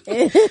knowing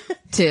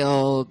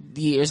till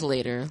years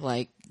later,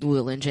 like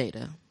Will and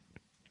Jada.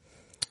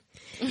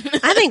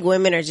 I think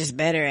women are just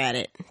better at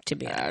it, to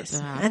be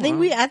honest. I think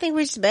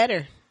we're just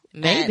better.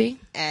 Maybe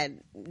at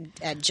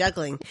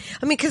juggling.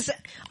 I mean, because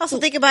also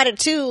think about it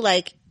too.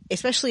 Like,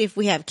 especially if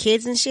we have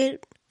kids and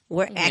shit,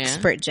 we're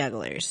expert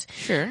jugglers.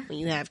 Sure. When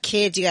you have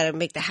kids, you got to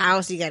make the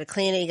house, you got to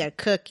clean it, you got to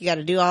cook, you got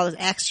to do all this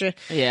extra.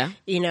 Yeah.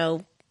 You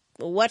know,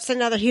 what's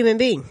another human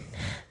being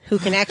who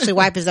can actually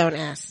wipe his own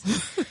ass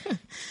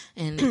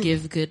and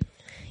give good.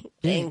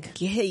 And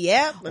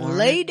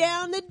lay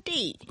down the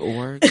D.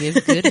 Or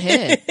give good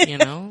head, you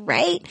know?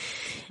 Right?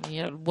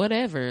 Yeah,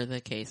 whatever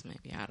the case may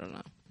be. I don't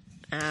know.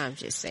 I'm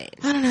just saying.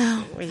 I don't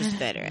know. We're just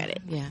better at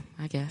it. Yeah,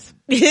 I guess.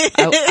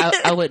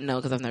 I wouldn't know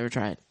because I've never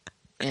tried.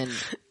 And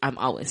I'm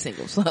always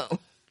single, so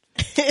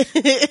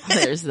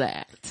there's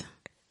that.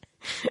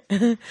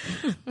 All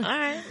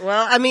right.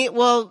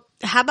 Well,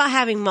 how about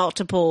having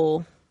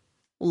multiple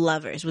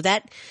lovers? Would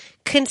that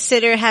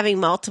consider having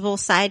multiple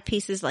side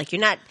pieces? Like,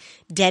 you're not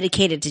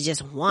dedicated to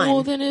just one.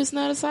 Well, then it's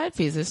not a side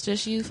piece. It's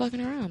just you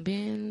fucking around,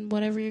 being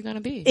whatever you're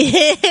gonna be.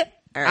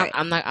 All right.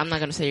 I'm not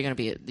going to say you're going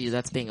to be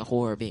that's being a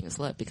whore or being a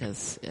slut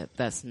because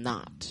that's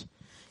not.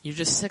 You're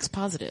just sex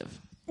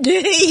positive.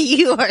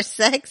 You are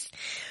sex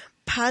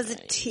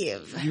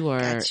positive. You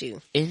are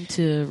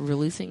into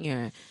releasing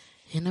your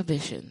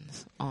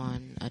inhibitions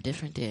on a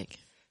different dick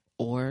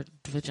or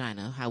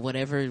vagina,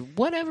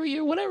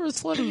 whatever's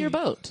floating your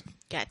boat.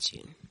 Got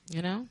you.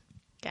 You know?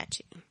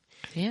 Got you.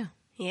 Yeah.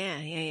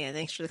 Yeah.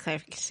 Thanks for the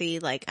clarification. See,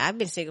 like, I've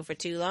been single for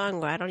too long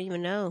where I don't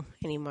even know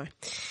anymore.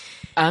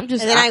 And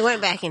then I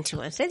went back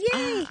into it and said,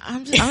 yay.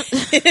 I'm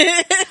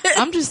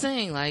just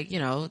saying, like, you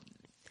know,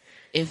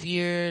 if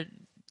you're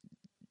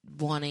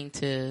wanting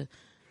to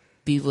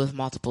be with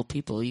multiple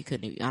people, you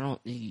couldn't, I don't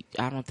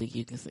think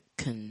you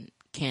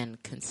can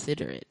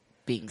consider it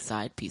being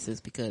side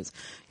pieces because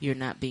you're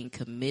not being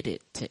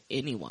committed to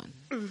anyone.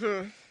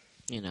 Mm-hmm.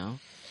 You know,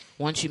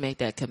 once you make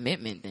that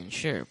commitment, then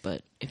sure.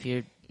 But if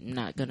you're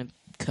not going to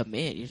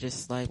commit, you're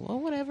just like, well,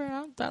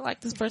 whatever, I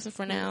like this person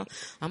for now,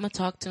 I'm gonna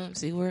talk to him,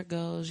 see where it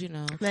goes, you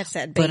know. That's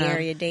that Bay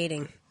Area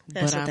dating.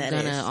 That's but I'm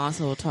gonna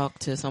also talk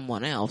to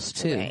someone else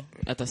too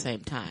at the same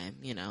time,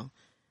 you know.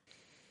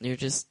 You're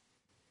just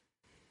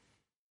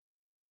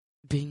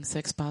being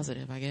sex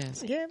positive, I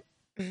guess. Yeah.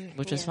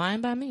 Which is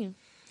fine by me.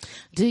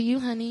 Do you,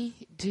 honey?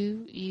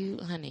 Do you,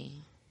 honey?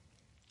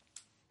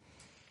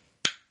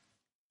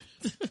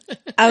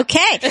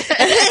 Okay.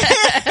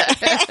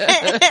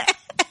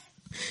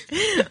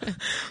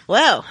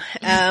 Well,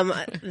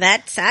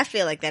 I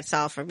feel like that's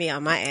all for me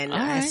on my end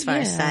as far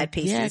as side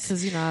pieces. Yeah,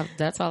 because, you know,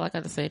 that's all I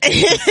got to say.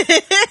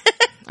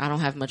 I don't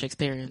have much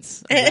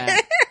experience of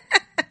that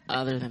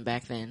other than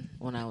back then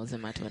when I was in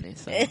my 20s.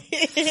 So.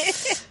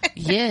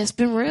 Yeah, it's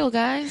been real,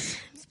 guys.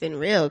 It's been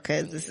real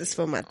because this is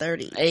for my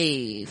 30s.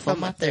 Hey, for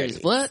my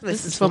 30s. What?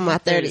 This is for my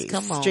 30s.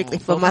 Come on. Strictly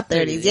for my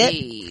 30s. Yep.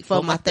 Hey,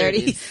 for my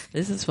 30s.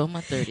 This is for my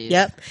 30s.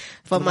 Yep.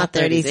 For my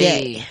 30s.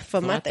 Hey. Yeah. For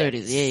my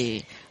 30s.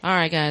 Yeah. All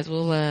right, guys.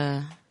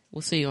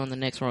 We'll see you on the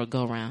next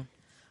go round.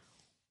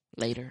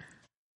 Later.